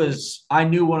I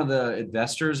knew one of the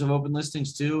investors of Open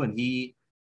Listings too, and he,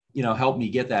 helped me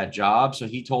get that job. So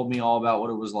he told me all about what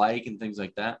it was like and things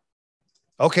like that.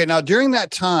 Okay. Now, during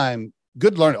that time,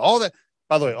 good learning, all that,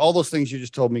 by the way, all those things you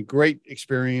just told me, great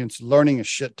experience, learning a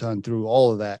shit ton through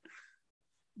all of that.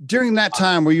 During that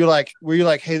time, were you like,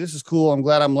 hey, this is cool. I'm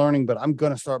glad I'm learning, but I'm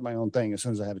going to start my own thing as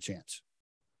soon as I have a chance.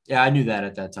 Yeah, I knew that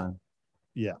at that time.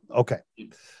 Yeah. Okay.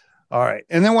 All right.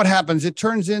 And then what happens? It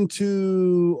turns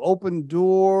into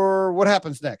Opendoor. What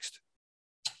happens next?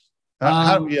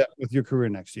 With your career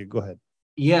next year? Go ahead.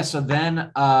 Yeah. So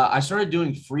then I started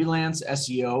doing freelance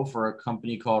SEO for a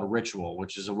company called Ritual,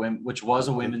 which was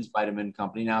a women's vitamin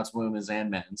company. Now it's women's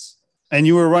and men's. And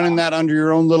you were running that under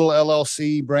your own little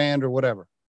LLC brand or whatever?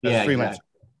 Yeah. Freelancer. Exactly.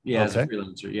 Yeah. Okay. As a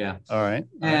freelancer. Yeah. All right.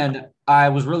 And I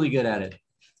was really good at it,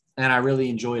 and I really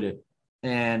enjoyed it.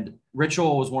 And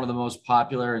Ritual was one of the most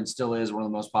popular, and still is one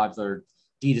of the most popular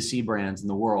D2C brands in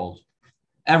the world.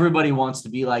 Everybody wants to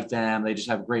be like them. They just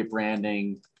have great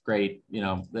branding, great,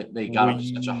 they got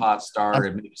such a hot start.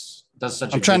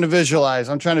 I'm trying to visualize.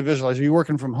 Are you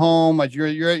working from home? Like you're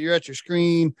at your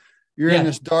screen. You're in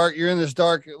this dark,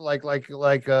 like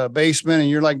basement, and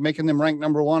you're like making them rank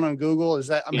number 1 on Google. Is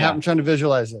that I'm trying to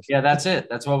visualize this. Yeah, that's it.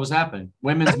 That's what was happening.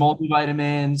 Women's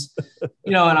multivitamins,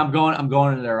 and I'm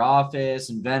going into their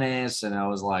office in Venice, and I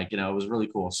was like, it was really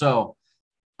cool. So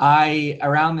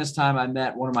around this time I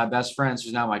met one of my best friends,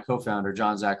 who's now my co-founder,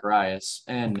 John Zacharias,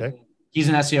 and he's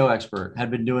an SEO expert,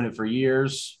 had been doing it for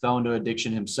years, fell into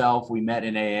addiction himself. We met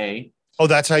in AA. Oh,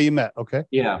 that's how you met. Okay.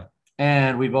 Yeah.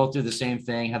 And we both did the same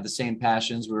thing, have the same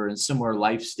passions. We were in similar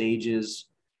life stages,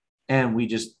 and we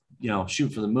just, shoot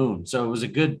for the moon. So it was a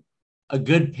good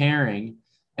pairing.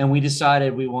 And we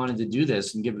decided we wanted to do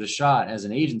this and give it a shot as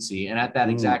an agency. And at that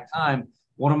exact time,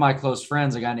 one of my close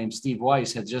friends, a guy named Steve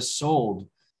Weiss, had just sold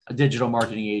a digital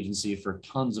marketing agency for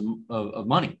tons of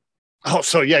money. Oh,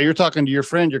 so yeah, you're talking to your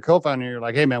friend, your co-founder. You're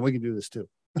like, hey man, we can do this too.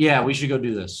 Yeah, we should go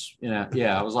do this.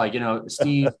 Yeah. I was like,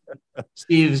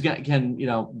 Steve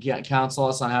can counsel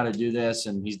us on how to do this,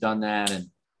 and he's done that.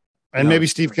 And maybe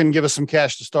Steve can give us some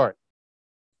cash to start.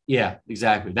 Yeah,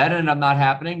 exactly. That ended up not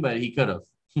happening, but he could have.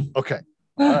 Okay.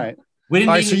 All right. We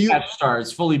didn't need any cash to start.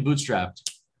 It's fully bootstrapped.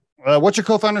 What's your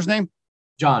co-founder's name?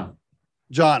 John.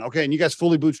 Okay. And you guys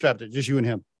fully bootstrapped it, just you and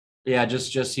him. Yeah,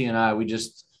 just he and I. We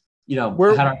just, we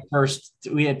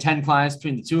had 10 clients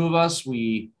between the two of us.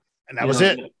 And that was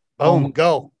it. Boom,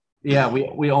 go. Yeah,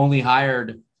 we only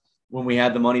hired when we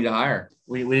had the money to hire.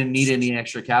 We didn't need any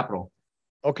extra capital.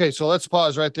 Okay, so let's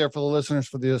pause right there for the listeners,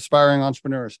 for the aspiring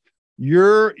entrepreneurs.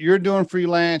 You're doing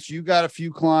freelance. You got a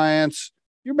few clients.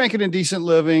 You're making a decent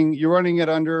living. You're running it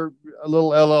under a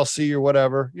little LLC or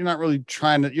whatever. You're not really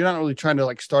trying to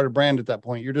like start a brand at that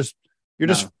point. You're just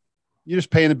you're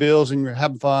just paying the bills and you're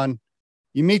having fun.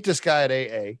 You meet this guy at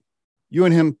AA, you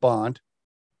and him bond.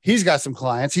 He's got some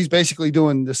clients. He's basically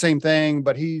doing the same thing,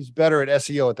 but he's better at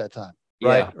SEO at that time.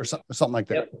 Right. Yeah. Or something like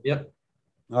that. Yep.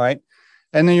 All right.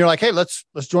 And then you're like, hey, let's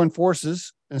join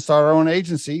forces and start our own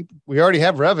agency. We already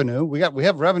have revenue. We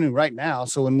have revenue right now.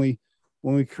 So when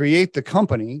we create the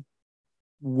company,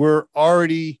 we're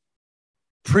already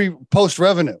post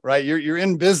revenue, right? You're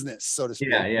in business, so to speak.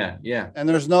 Yeah. And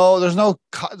there's no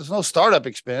startup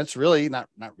expense, really, not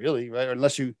really, right? Or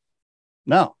unless you,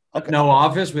 no. Okay. No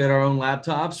office. We had our own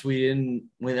laptops.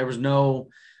 There was no,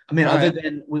 other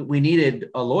than we needed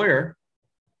a lawyer.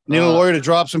 Need a lawyer to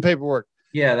draw up some paperwork.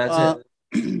 Yeah, that's it.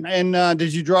 And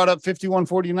did you draw it up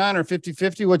 5149 or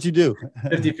 50-50? What'd you do?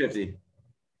 50-50.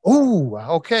 Oh,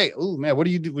 okay. Oh man, what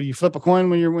do you do? Will you flip a coin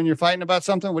when you're fighting about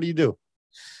something? What do you do?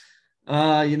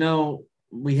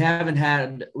 We haven't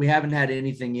had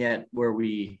anything yet where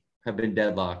we have been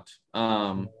deadlocked.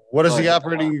 What does the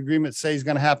operating agreement say is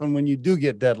going to happen when you do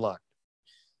get deadlocked?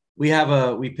 We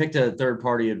picked a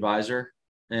third-party advisor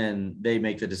and they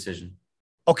make the decision.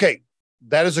 Okay.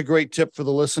 That is a great tip for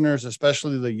the listeners,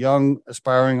 especially the young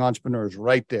aspiring entrepreneurs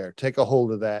right there. Take a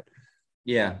hold of that.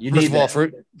 Yeah. First of all,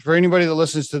 for anybody that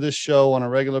listens to this show on a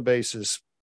regular basis,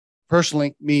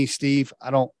 personally, me, Steve,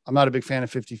 I'm not a big fan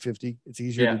of 50-50. It's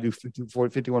easier to do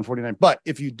 51-49. But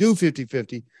if you do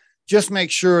 50-50, just make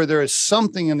sure there is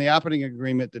something in the operating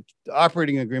agreement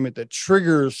that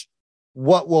triggers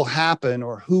what will happen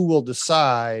or who will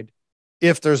decide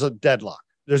if there's a deadlock.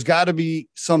 There's got to be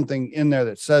something in there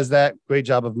that says that. Great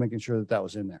job of making sure that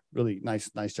was in there. Really nice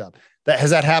job.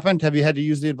 Has that happened? Have you had to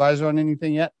use the advisor on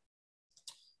anything yet?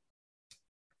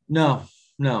 No.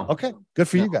 Okay. Good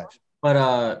for you guys.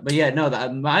 But yeah, no,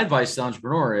 my advice to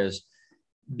entrepreneur is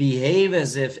behave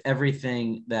as if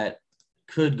everything that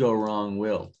could go wrong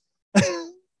will.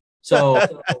 So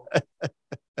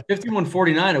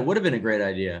 5149, it would have been a great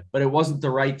idea, but it wasn't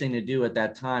the right thing to do at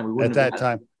that time.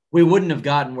 We wouldn't have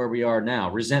gotten where we are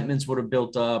now. Resentments would have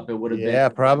built up. It would have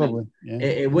been probably.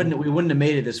 Yeah. We wouldn't have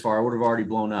made it this far. It would have already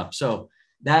blown up. So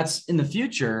that's in the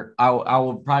future. I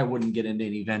wouldn't get into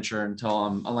any venture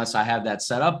unless I have that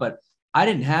set up, but I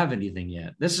didn't have anything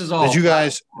yet. This is all. Did you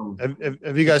guys,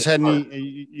 have you guys had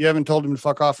any, you haven't told him to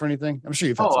fuck off or anything? I'm sure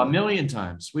you've had a million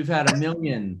times. We've had a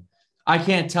million. I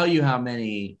can't tell you how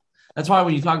many. That's why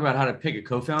when you talk about how to pick a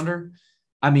co-founder,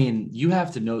 you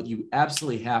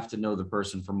absolutely have to know the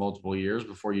person for multiple years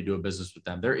before you do a business with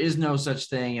them. There is no such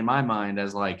thing in my mind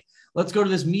as like, let's go to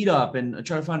this meetup and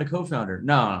try to find a co-founder.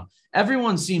 No.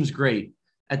 Everyone seems great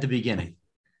at the beginning.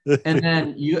 And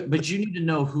then but you need to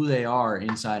know who they are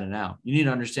inside and out. You need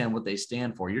to understand what they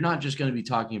stand for. You're not just going to be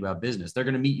talking about business. They're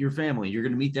going to meet your family. You're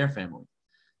going to meet their family.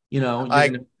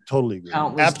 I totally agree.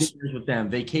 Countless dinners with them,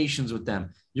 vacations with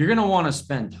them. You're going to want to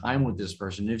spend time with this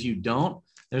person. If you don't,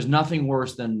 there's nothing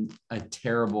worse than a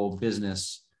terrible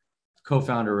business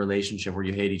co-founder relationship where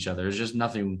you hate each other. There's just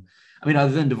nothing. Other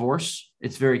than divorce,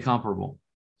 it's very comparable,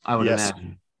 I would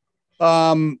imagine.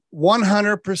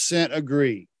 100%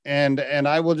 agree. And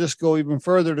I will just go even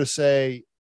further to say,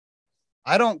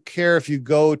 I don't care if you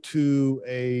go to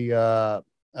a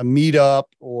meetup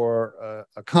or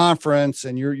a conference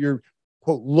and you're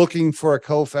quote looking for a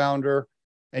co-founder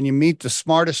and you meet the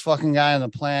smartest fucking guy on the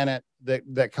planet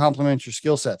that complements your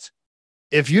skill sets.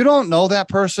 If you don't know that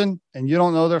person and you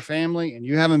don't know their family and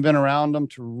you haven't been around them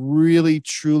to really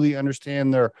truly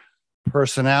understand their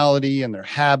personality and their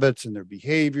habits and their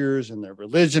behaviors and their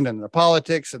religion and their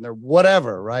politics and their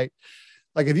whatever, right?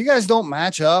 Like if you guys don't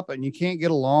match up and you can't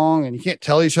get along and you can't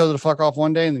tell each other to fuck off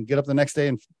one day and then get up the next day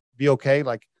and be okay,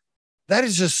 like that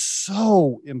is just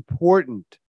so important.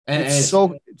 And it's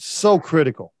so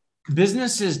critical.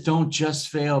 Businesses don't just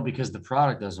fail because the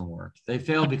product doesn't work. They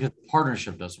fail because the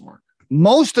partnership doesn't work.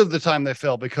 Most of the time they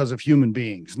fail because of human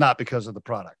beings, not because of the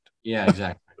product. Yeah,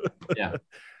 exactly. Yeah.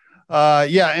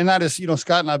 And that is,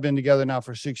 Scott and I've been together now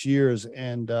for 6 years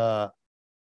and, I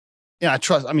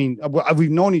trust,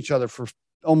 we've known each other for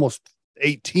almost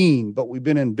 18, but we've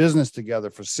been in business together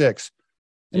for 6.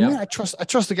 And I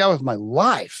trust the guy with my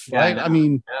life, right?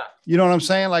 You know what I'm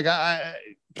saying? Like I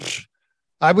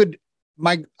would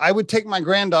take my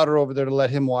granddaughter over there to let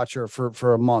him watch her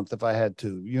for a month if I had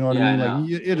to, you know what I mean?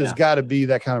 Like it has got to be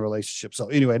that kind of relationship. So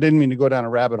anyway, I didn't mean to go down a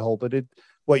rabbit hole, but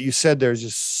what you said there is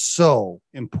just so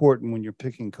important when you're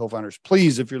picking co-founders.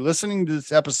 Please, if you're listening to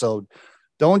this episode,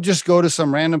 don't just go to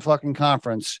some random fucking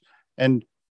conference and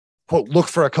quote, look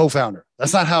for a co-founder.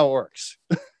 That's not how it works.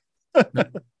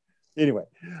 Anyway,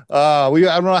 I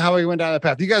don't know how we went down that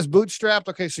path. You guys bootstrapped.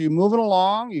 Okay. So you're moving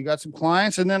along, you got some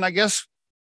clients, and then I guess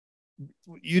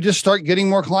you just start getting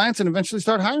more clients and eventually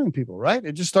start hiring people, right?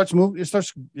 It just starts moving. It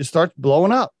starts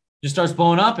blowing up. Just starts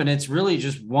blowing up, and it's really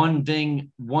just one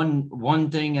thing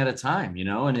at a time,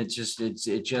 and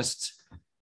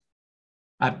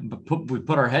we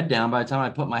put our head down. By the time I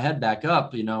put my head back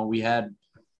up, we're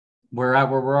at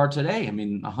where we are today. I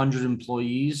mean, 100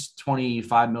 employees,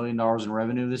 $25 million in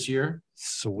revenue this year.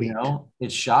 Sweet.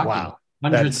 It's shocking. Wow.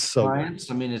 Hundreds of clients.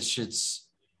 Good. I mean, it's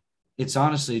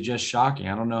honestly just shocking.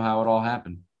 I don't know how it all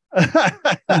happened.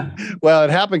 Well, it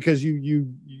happened because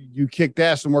you kicked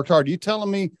ass and worked hard. You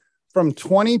telling me from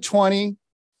 2020?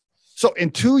 So in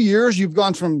 2 years, you've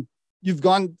gone from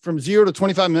 0 to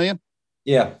 25 million.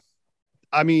 Yeah.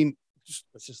 I mean,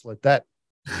 let's just let that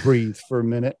breathe for a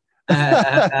minute.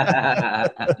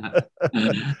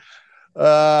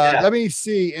 Let me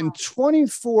see. In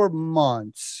 24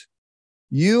 months,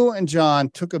 you and John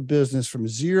took a business from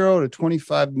 0 to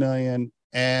 25 million,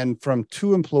 and from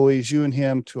 2 employees, you and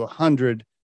him, to 100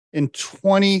 in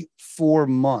 24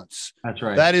 months. That's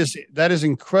right. That is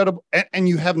incredible. And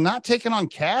you have not taken on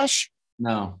cash?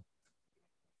 No.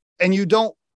 And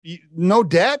no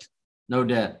debt? No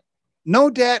debt.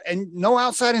 No debt and no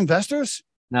outside investors?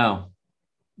 No.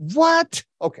 What?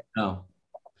 Okay. No.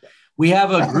 We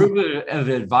have a group of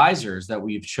advisors that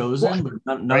we've chosen, but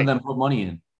none of them put money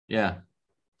in. Yeah.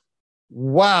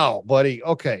 Wow, buddy.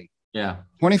 Okay. Yeah.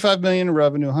 25 million in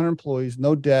revenue, 100 employees,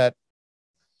 no debt,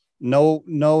 no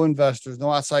investors,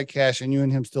 no outside cash, and you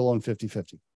and him still own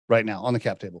 50-50 right now on the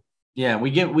cap table. Yeah, we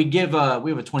have a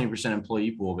 20%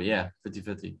 employee pool, but yeah,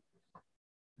 50-50.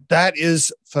 That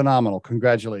is phenomenal.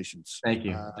 Congratulations. Thank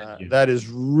you. Thank you. That is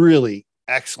really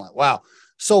excellent. Wow.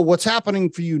 So what's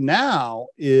happening for you now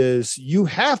is you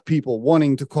have people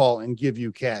wanting to call and give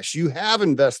you cash. You have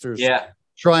investors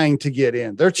trying to get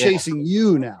in. They're chasing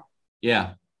you now.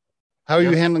 Yeah. How are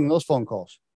you handling those phone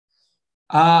calls?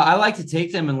 I like to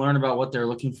take them and learn about what they're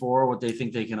looking for, what they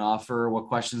think they can offer, what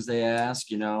questions they ask.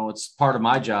 It's part of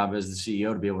my job as the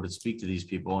CEO to be able to speak to these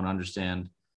people and understand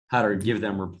how to give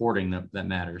them reporting that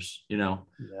matters.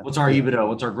 What's our EBITDA?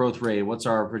 What's our growth rate? What's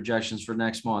our projections for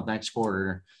next month, next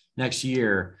quarter, next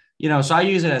year? So I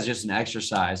use it as just an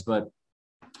exercise, but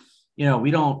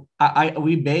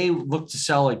we may look to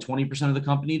sell like 20% of the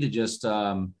company to just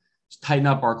tighten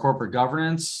up our corporate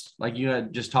governance, like you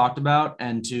had just talked about,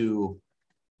 and to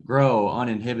grow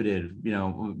uninhibited,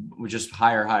 we just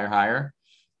hire.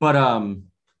 But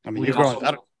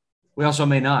we also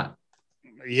may not.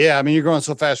 Yeah, I mean, you're growing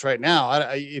so fast right now.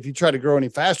 If you try to grow any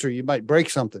faster, you might break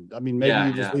something. I mean, maybe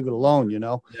you just leave it alone,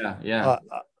 Yeah.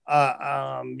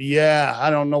 I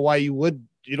don't know why you would.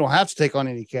 You don't have to take on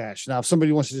any cash. Now, if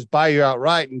somebody wants to just buy you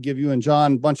outright and give you and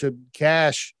John a bunch of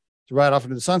cash to ride off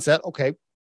into the sunset, okay,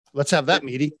 let's have that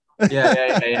meeting.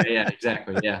 Yeah,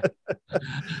 exactly. Yeah.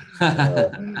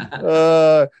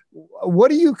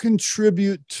 What do you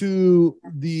contribute to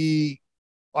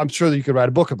I'm sure that you could write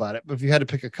a book about it, but if you had to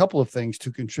pick a couple of things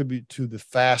to contribute to the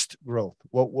fast growth,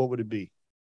 what would it be?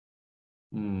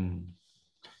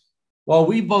 Well,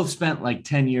 we both spent like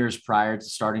 10 years prior to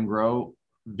starting Grow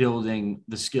building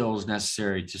the skills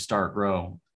necessary to start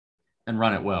Grow and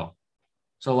run it well.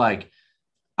 So like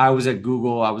I was at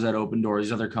Google, I was at Open Door,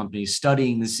 these other companies,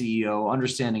 studying the CEO,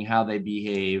 understanding how they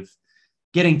behave,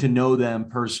 getting to know them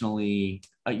personally,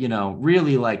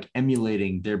 really like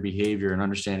emulating their behavior and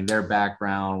understanding their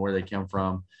background, where they come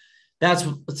from. That's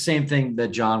the same thing that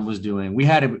John was doing. We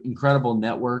had incredible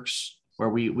networks where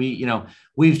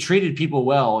we've treated people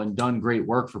well and done great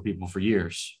work for people for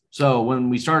years. So when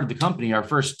we started the company, our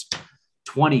first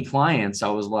 20 clients, I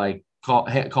was like,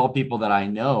 call people that I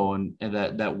know and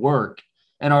that work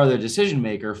and are the decision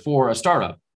maker for a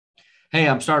startup. Hey,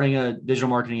 I'm starting a digital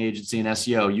marketing agency and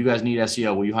SEO. You guys need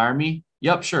SEO. Will you hire me?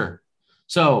 Yep, sure.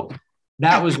 So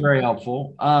that was very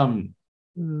helpful.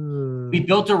 We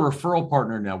built a referral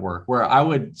partner network where I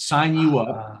would sign you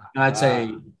up and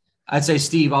I'd say,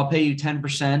 Steve, I'll pay you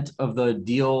 10% of the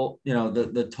deal,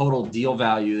 the total deal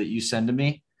value that you send to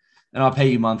me, and I'll pay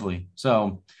you monthly.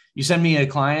 So you send me a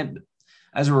client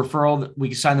as a referral, we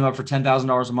can sign them up for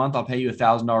 $10,000 a month. I'll pay you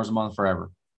 $1,000 a month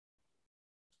forever.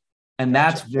 And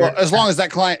that's as long as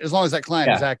that client is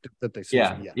active that they see.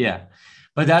 Yeah.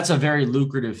 But that's a very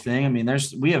lucrative thing. I mean,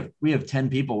 we have 10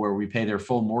 people where we pay their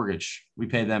full mortgage. We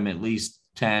pay them at least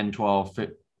 $10,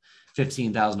 $12,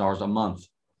 $15,000 a month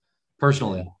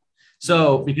personally.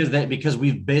 So because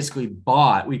we've basically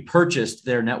we purchased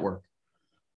their network.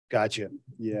 Gotcha.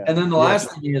 Yeah. And then the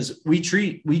last thing is we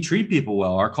treat people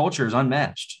well. Our culture is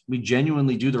unmatched. We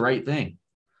genuinely do the right thing.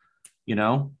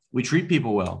 We treat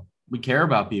people well. We care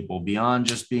about people beyond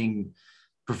just being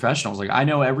professionals. Like I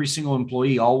know every single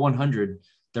employee, all 100,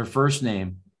 their first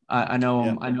name. I know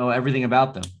them. I know everything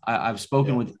about them. I've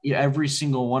spoken with every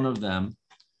single one of them.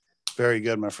 Very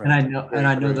good, my friend. And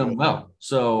I know them well.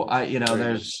 So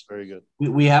very good.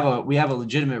 We have a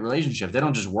legitimate relationship. They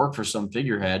don't just work for some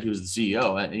figurehead who's the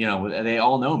CEO. You know, they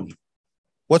all know me.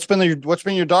 What's been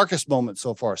your darkest moment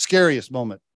so far? Scariest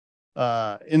moment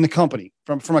in the company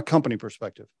from a company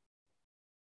perspective?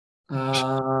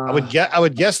 I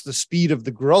would guess the speed of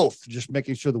the growth, just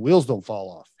making sure the wheels don't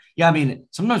fall off. Yeah, I mean,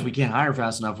 sometimes we can't hire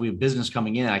fast enough. We have business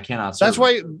coming in. I cannot. That's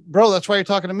why you're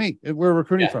talking to me. We're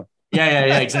recruiting from.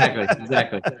 Yeah. Exactly.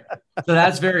 So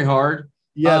that's very hard.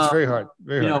 Yeah, it's very hard.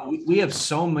 We have there's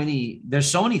so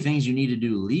many things you need to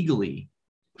do legally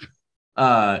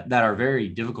that are very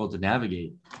difficult to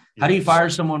navigate. How do you fire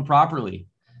someone properly?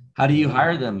 How do you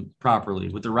hire them properly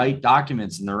with the right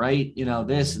documents and the right,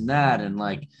 this and that? And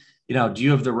do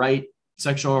you have the right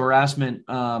sexual harassment,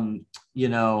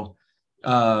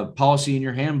 policy in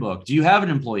your handbook? Do you have an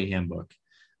employee handbook?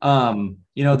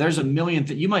 There's a million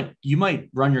you might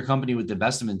run your company with the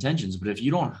best of intentions, but if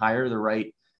you don't hire the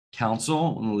right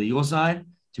counsel on the legal side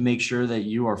to make sure that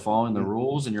you are following the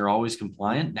rules and you're always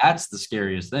compliant, that's the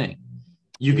scariest thing.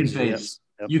 You can face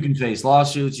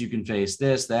lawsuits, you can face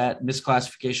this, that,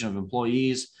 misclassification of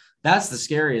employees. That's the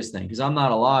scariest thing because I'm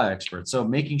not a law expert. So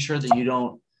making sure that we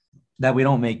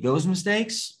don't make those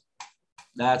mistakes,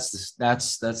 that's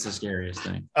the scariest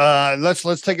thing.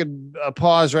 Let's take a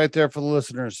pause right there for the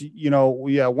listeners.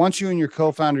 Once you and your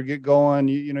co-founder get going,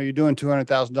 you're doing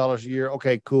 $200,000 a year.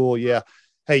 Okay, cool. Yeah.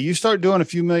 Hey, you start doing a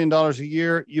few $1 million a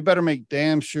year, you better make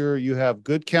damn sure you have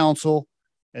good counsel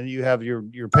and you have your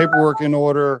paperwork in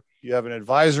order. You have an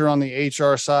advisor on the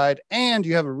HR side, and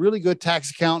you have a really good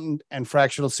tax accountant and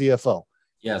fractional CFO.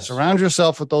 Yes. Surround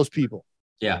yourself with those people.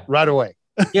 Yeah. Right away.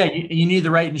 Yeah. You need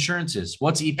the right insurances.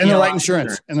 What's EPL? And the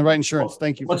right insurance.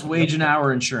 Thank you. What's wage and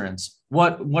hour insurance?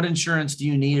 What insurance do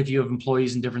you need if you have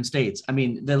employees in different states? I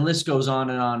mean, the list goes on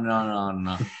and on and on and on and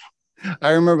on. I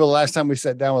remember the last time we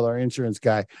sat down with our insurance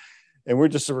guy, and we're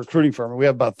just a recruiting firm. We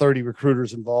have about 30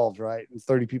 recruiters involved, right? And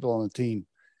 30 people on the team.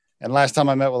 And last time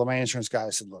I met with my insurance guy,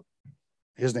 I said, look,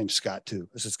 his name's Scott too.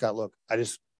 I said, Scott, look,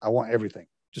 I want everything.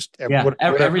 Just everything.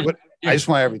 I just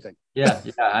want everything. Yeah.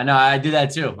 I know. I did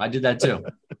that too.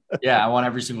 Yeah. I want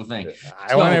every single thing.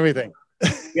 I want everything.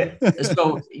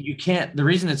 So you can't, the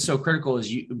reason it's so critical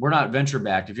is we're not venture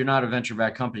backed. If you're not a venture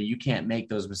backed company, you can't make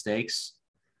those mistakes.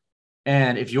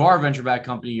 And if you are a venture backed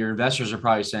company, your investors are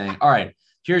probably saying, all right,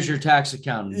 here's your tax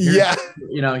accountant.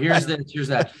 Here's this, here's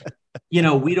that. You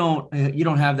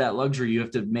don't have that luxury. You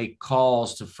have to make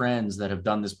calls to friends that have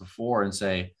done this before and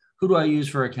say, who do I use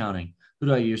for accounting? Who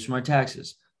do I use for my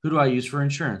taxes? Who do I use for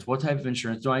insurance? What type of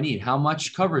insurance do I need? How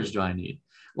much coverage do I need?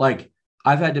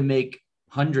 I've had to make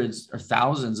hundreds or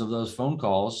thousands of those phone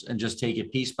calls and just take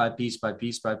it piece by piece by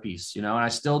piece by piece, and I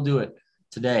still do it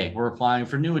today. We're applying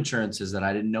for new insurances that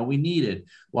I didn't know we needed.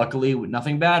 Luckily,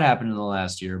 nothing bad happened in the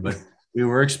last year, but we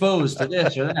were exposed to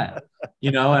this or that,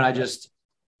 and I just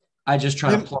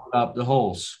try to plug up the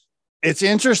holes. It's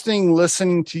interesting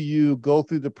listening to you go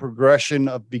through the progression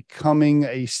of becoming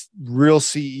a real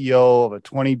CEO of a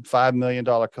 $25 million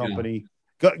company,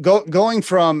 going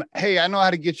from, hey, I know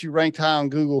how to get you ranked high on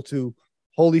Google to,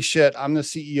 holy shit, I'm the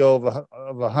CEO of a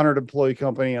 100 employee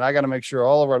company, and I got to make sure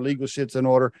all of our legal shit's in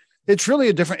order. It's really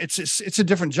it's a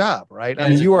different job, right? I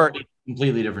mean, you are a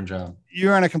completely different job.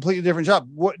 You're in a completely different job.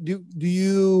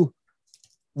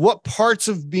 What parts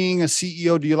of being a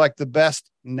CEO do you like the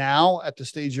best now at the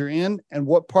stage you're in? And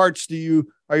what parts are you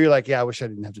like, yeah, I wish I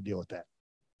didn't have to deal with that?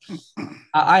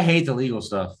 I hate the legal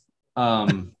stuff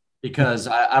because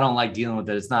I don't like dealing with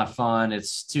it. It's not fun.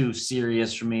 It's too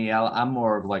serious for me. I'm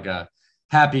more of like a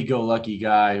happy-go-lucky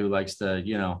guy who likes to,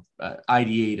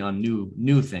 ideate on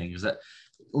new things. That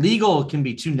legal can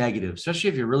be too negative, especially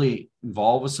if you're really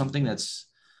involved with something that's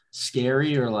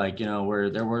scary or where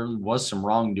there was some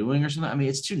wrongdoing or something. I mean,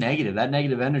 it's too negative. That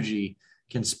negative energy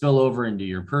can spill over into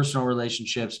your personal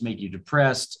relationships, make you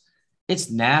depressed.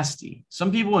 It's nasty.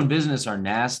 Some people in business are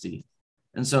nasty.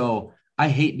 And so I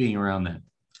hate being around that.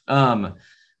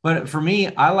 But for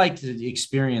me, I like to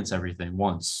experience everything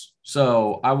once.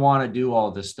 So I want to do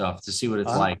all this stuff to see what it's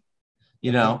like,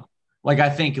 I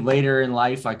think later in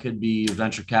life, I could be a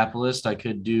venture capitalist. I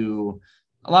could do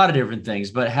a lot of different things,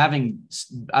 but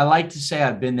I like to say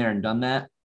I've been there and done that.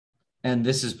 And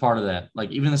this is part of that.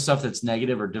 Even the stuff that's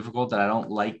negative or difficult that I don't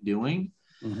like doing,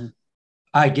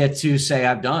 I get to say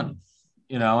I've done,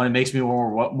 and it makes me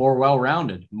more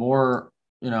well-rounded, more,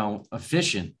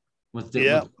 efficient with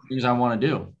the things I want to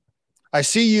do. I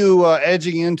see you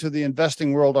edging into the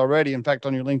investing world already. In fact,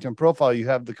 on your LinkedIn profile, you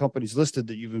have the companies listed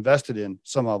that you've invested in,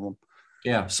 some of them.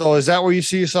 Yeah. So is that where you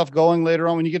see yourself going later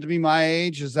on when you get to be my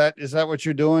age? Is that what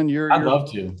you're doing? I'd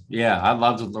love to. Yeah, I'd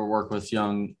love to work with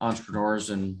young entrepreneurs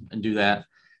and do that.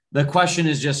 The question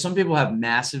is just some people have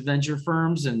massive venture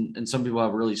firms and some people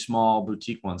have really small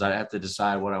boutique ones. I have to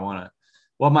decide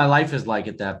what my life is like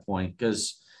at that point,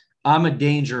 because I'm a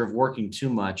danger of working too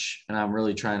much and I'm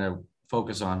really trying to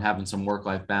focus on having some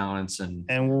work-life balance.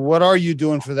 And what are you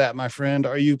doing for that, my friend?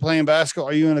 Are you playing basketball?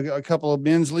 Are you in a couple of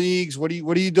men's leagues? What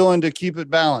are you doing to keep it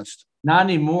balanced? Not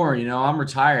anymore. I'm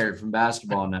retired from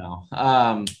basketball now.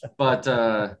 But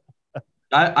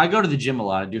I go to the gym a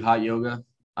lot. I do hot yoga.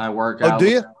 I work out. Do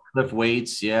you? Lift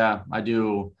weights. Yeah, I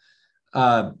do.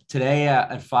 Today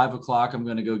at 5:00, I'm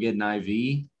going to go get an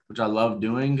IV, which I love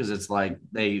doing because it's like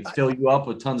they fill you up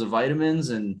with tons of vitamins.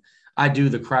 And I do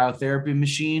the cryotherapy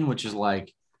machine, which is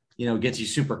like, gets you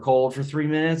super cold for 3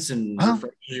 minutes and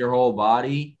refreshes your whole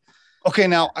body. Okay,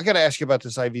 now I got to ask you about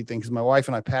this IV thing because my wife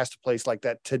and I passed a place like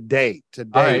that today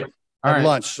All right.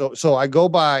 lunch. So I go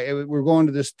by. We're going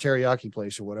to this teriyaki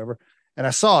place or whatever, and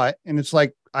I saw it, and it's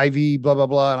like IV blah blah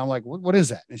blah, and I'm like, what is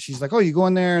that? And she's like, oh, you go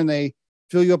in there and they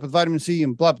fill you up with vitamin C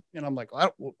and blah. And I'm like,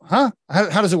 huh?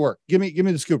 How does it work? Give me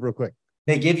the scoop real quick.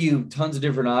 They give you tons of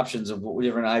different options of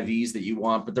different IVs that you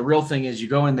want, but the real thing is you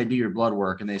go in, they do your blood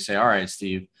work, and they say, all right,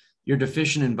 Steve, you're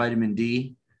deficient in vitamin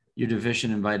D, you're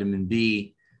deficient in vitamin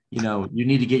B. You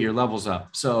need to get your levels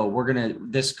up. So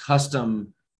this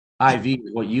custom IV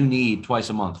is what you need twice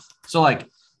a month. So like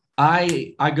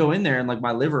I go in there and like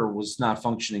my liver was not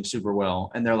functioning super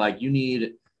well. And they're like, you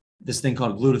need this thing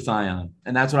called glutathione.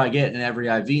 And that's what I get in every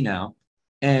IV now.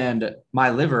 And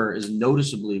my liver is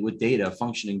noticeably with data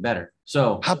functioning better.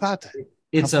 So how about that?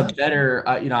 It's a better,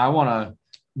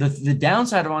 the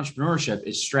downside of entrepreneurship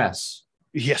is stress.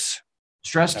 Yes.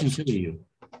 Stress can kill you.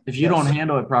 If you don't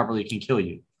handle it properly, it can kill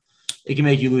you. It can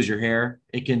make you lose your hair.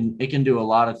 It can do a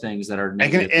lot of things that are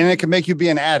negative. And it can make you be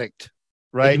an addict,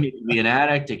 right? It can make you be an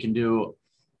addict. It can do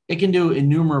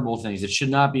innumerable things. It should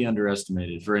not be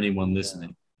underestimated for anyone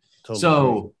listening. Totally.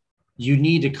 So you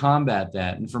need to combat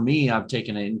that. And for me, I've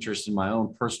taken an interest in my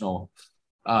own personal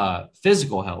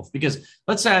physical health, because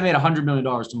let's say I made $100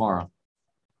 million tomorrow,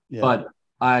 but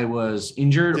I was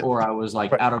injured or I was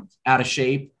like out of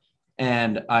shape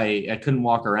and I couldn't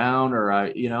walk around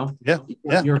or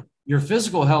your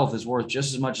physical health is worth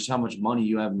just as much as how much money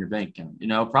you have in your bank account,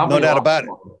 probably. No doubt about it.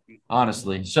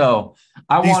 Honestly. So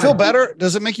do you feel better?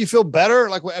 Does it make you feel better?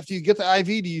 Like after you get the IV,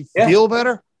 do you feel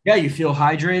better? Yeah. You feel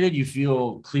hydrated, you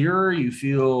feel clearer, you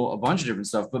feel a bunch of different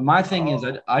stuff. But my thing is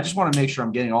I just want to make sure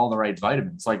I'm getting all the right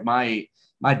vitamins. Like my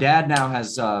dad now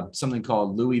has something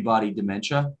called Lewy body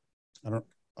dementia. I don't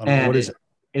know. What is it?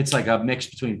 It's like a mix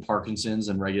between Parkinson's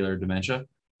and regular dementia.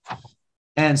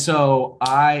 And so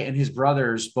I and his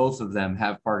brothers, both of them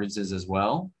have Parkinson's as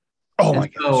well. Oh my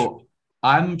gosh. So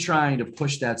I'm trying to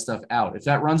push that stuff out. If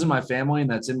that runs in my family and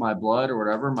that's in my blood or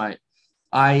whatever,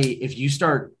 if you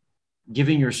start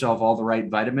giving yourself all the right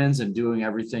vitamins and doing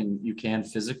everything you can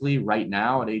physically right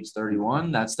now at age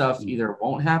 31, that stuff either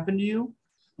won't happen to you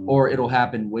or it'll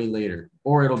happen way later,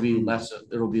 or it'll be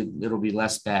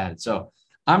less bad. So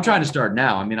I'm trying to start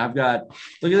now. I mean, look at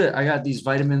it. I got these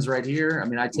vitamins right here. I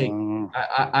mean,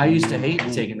 I used to hate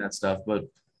taking that stuff, but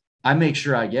I make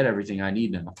sure I get everything I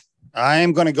need now.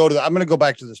 I'm going to go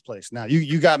back to this place now.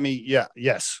 You got me. Yeah.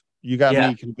 Yes. You got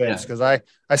me convinced because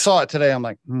I saw it today. I'm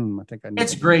like, I think I need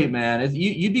it's great, man.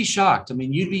 You'd be shocked. I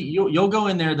mean, you'll go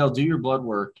in there, they'll do your blood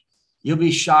work. You'll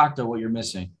be shocked at what you're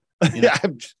missing. Yeah.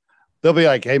 They'll be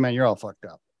like, hey man, you're all fucked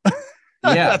up.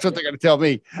 Yeah. That's what they're going to tell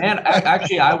me. And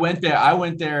I went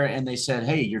there and they said,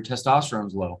 hey, your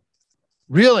testosterone's low.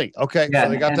 Really? Okay. Yeah, so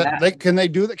they got that. Can they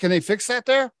do that? Can they fix that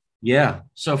there? Yeah.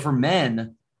 So for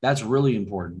men, that's really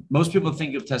important. Most people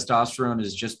think of testosterone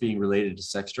as just being related to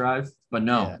sex drive, but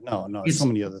no. Yeah, no. It's so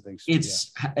many other things.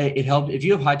 It helps. If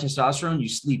you have high testosterone, you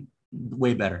sleep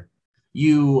way better.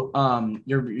 Your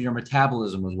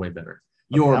metabolism was way better.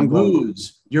 Your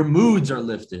moods are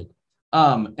lifted.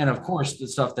 And of course, the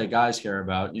stuff that guys care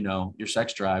about, your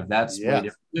sex drive, that's way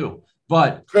different too.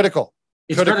 But critical.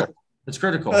 It's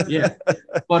critical. Yeah.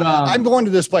 But I'm going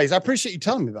to this place. I appreciate you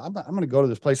telling me that. I'm going to go to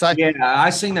this place. I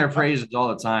sing their praises all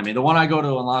the time. The one I go to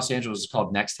in Los Angeles is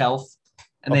called Next Health,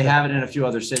 and they have it in a few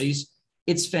other cities.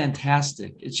 It's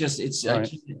fantastic. It's just,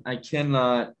 right. I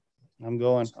cannot. I'm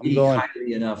going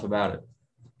highly enough about it.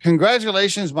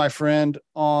 Congratulations, my friend,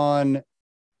 on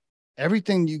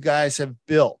everything you guys have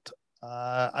built.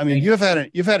 I mean, you've had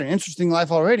an interesting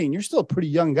life already, and you're still a pretty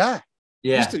young guy.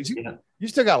 Yeah. You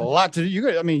still got a lot to do.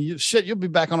 You'll be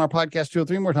back on our podcast 2 or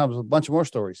 3 more times with a bunch of more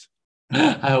stories.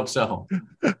 I hope so.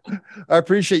 I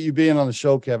appreciate you being on the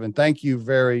show, Kevin. Thank you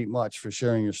very much for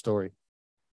sharing your story.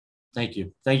 Thank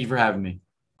you. Thank you for having me.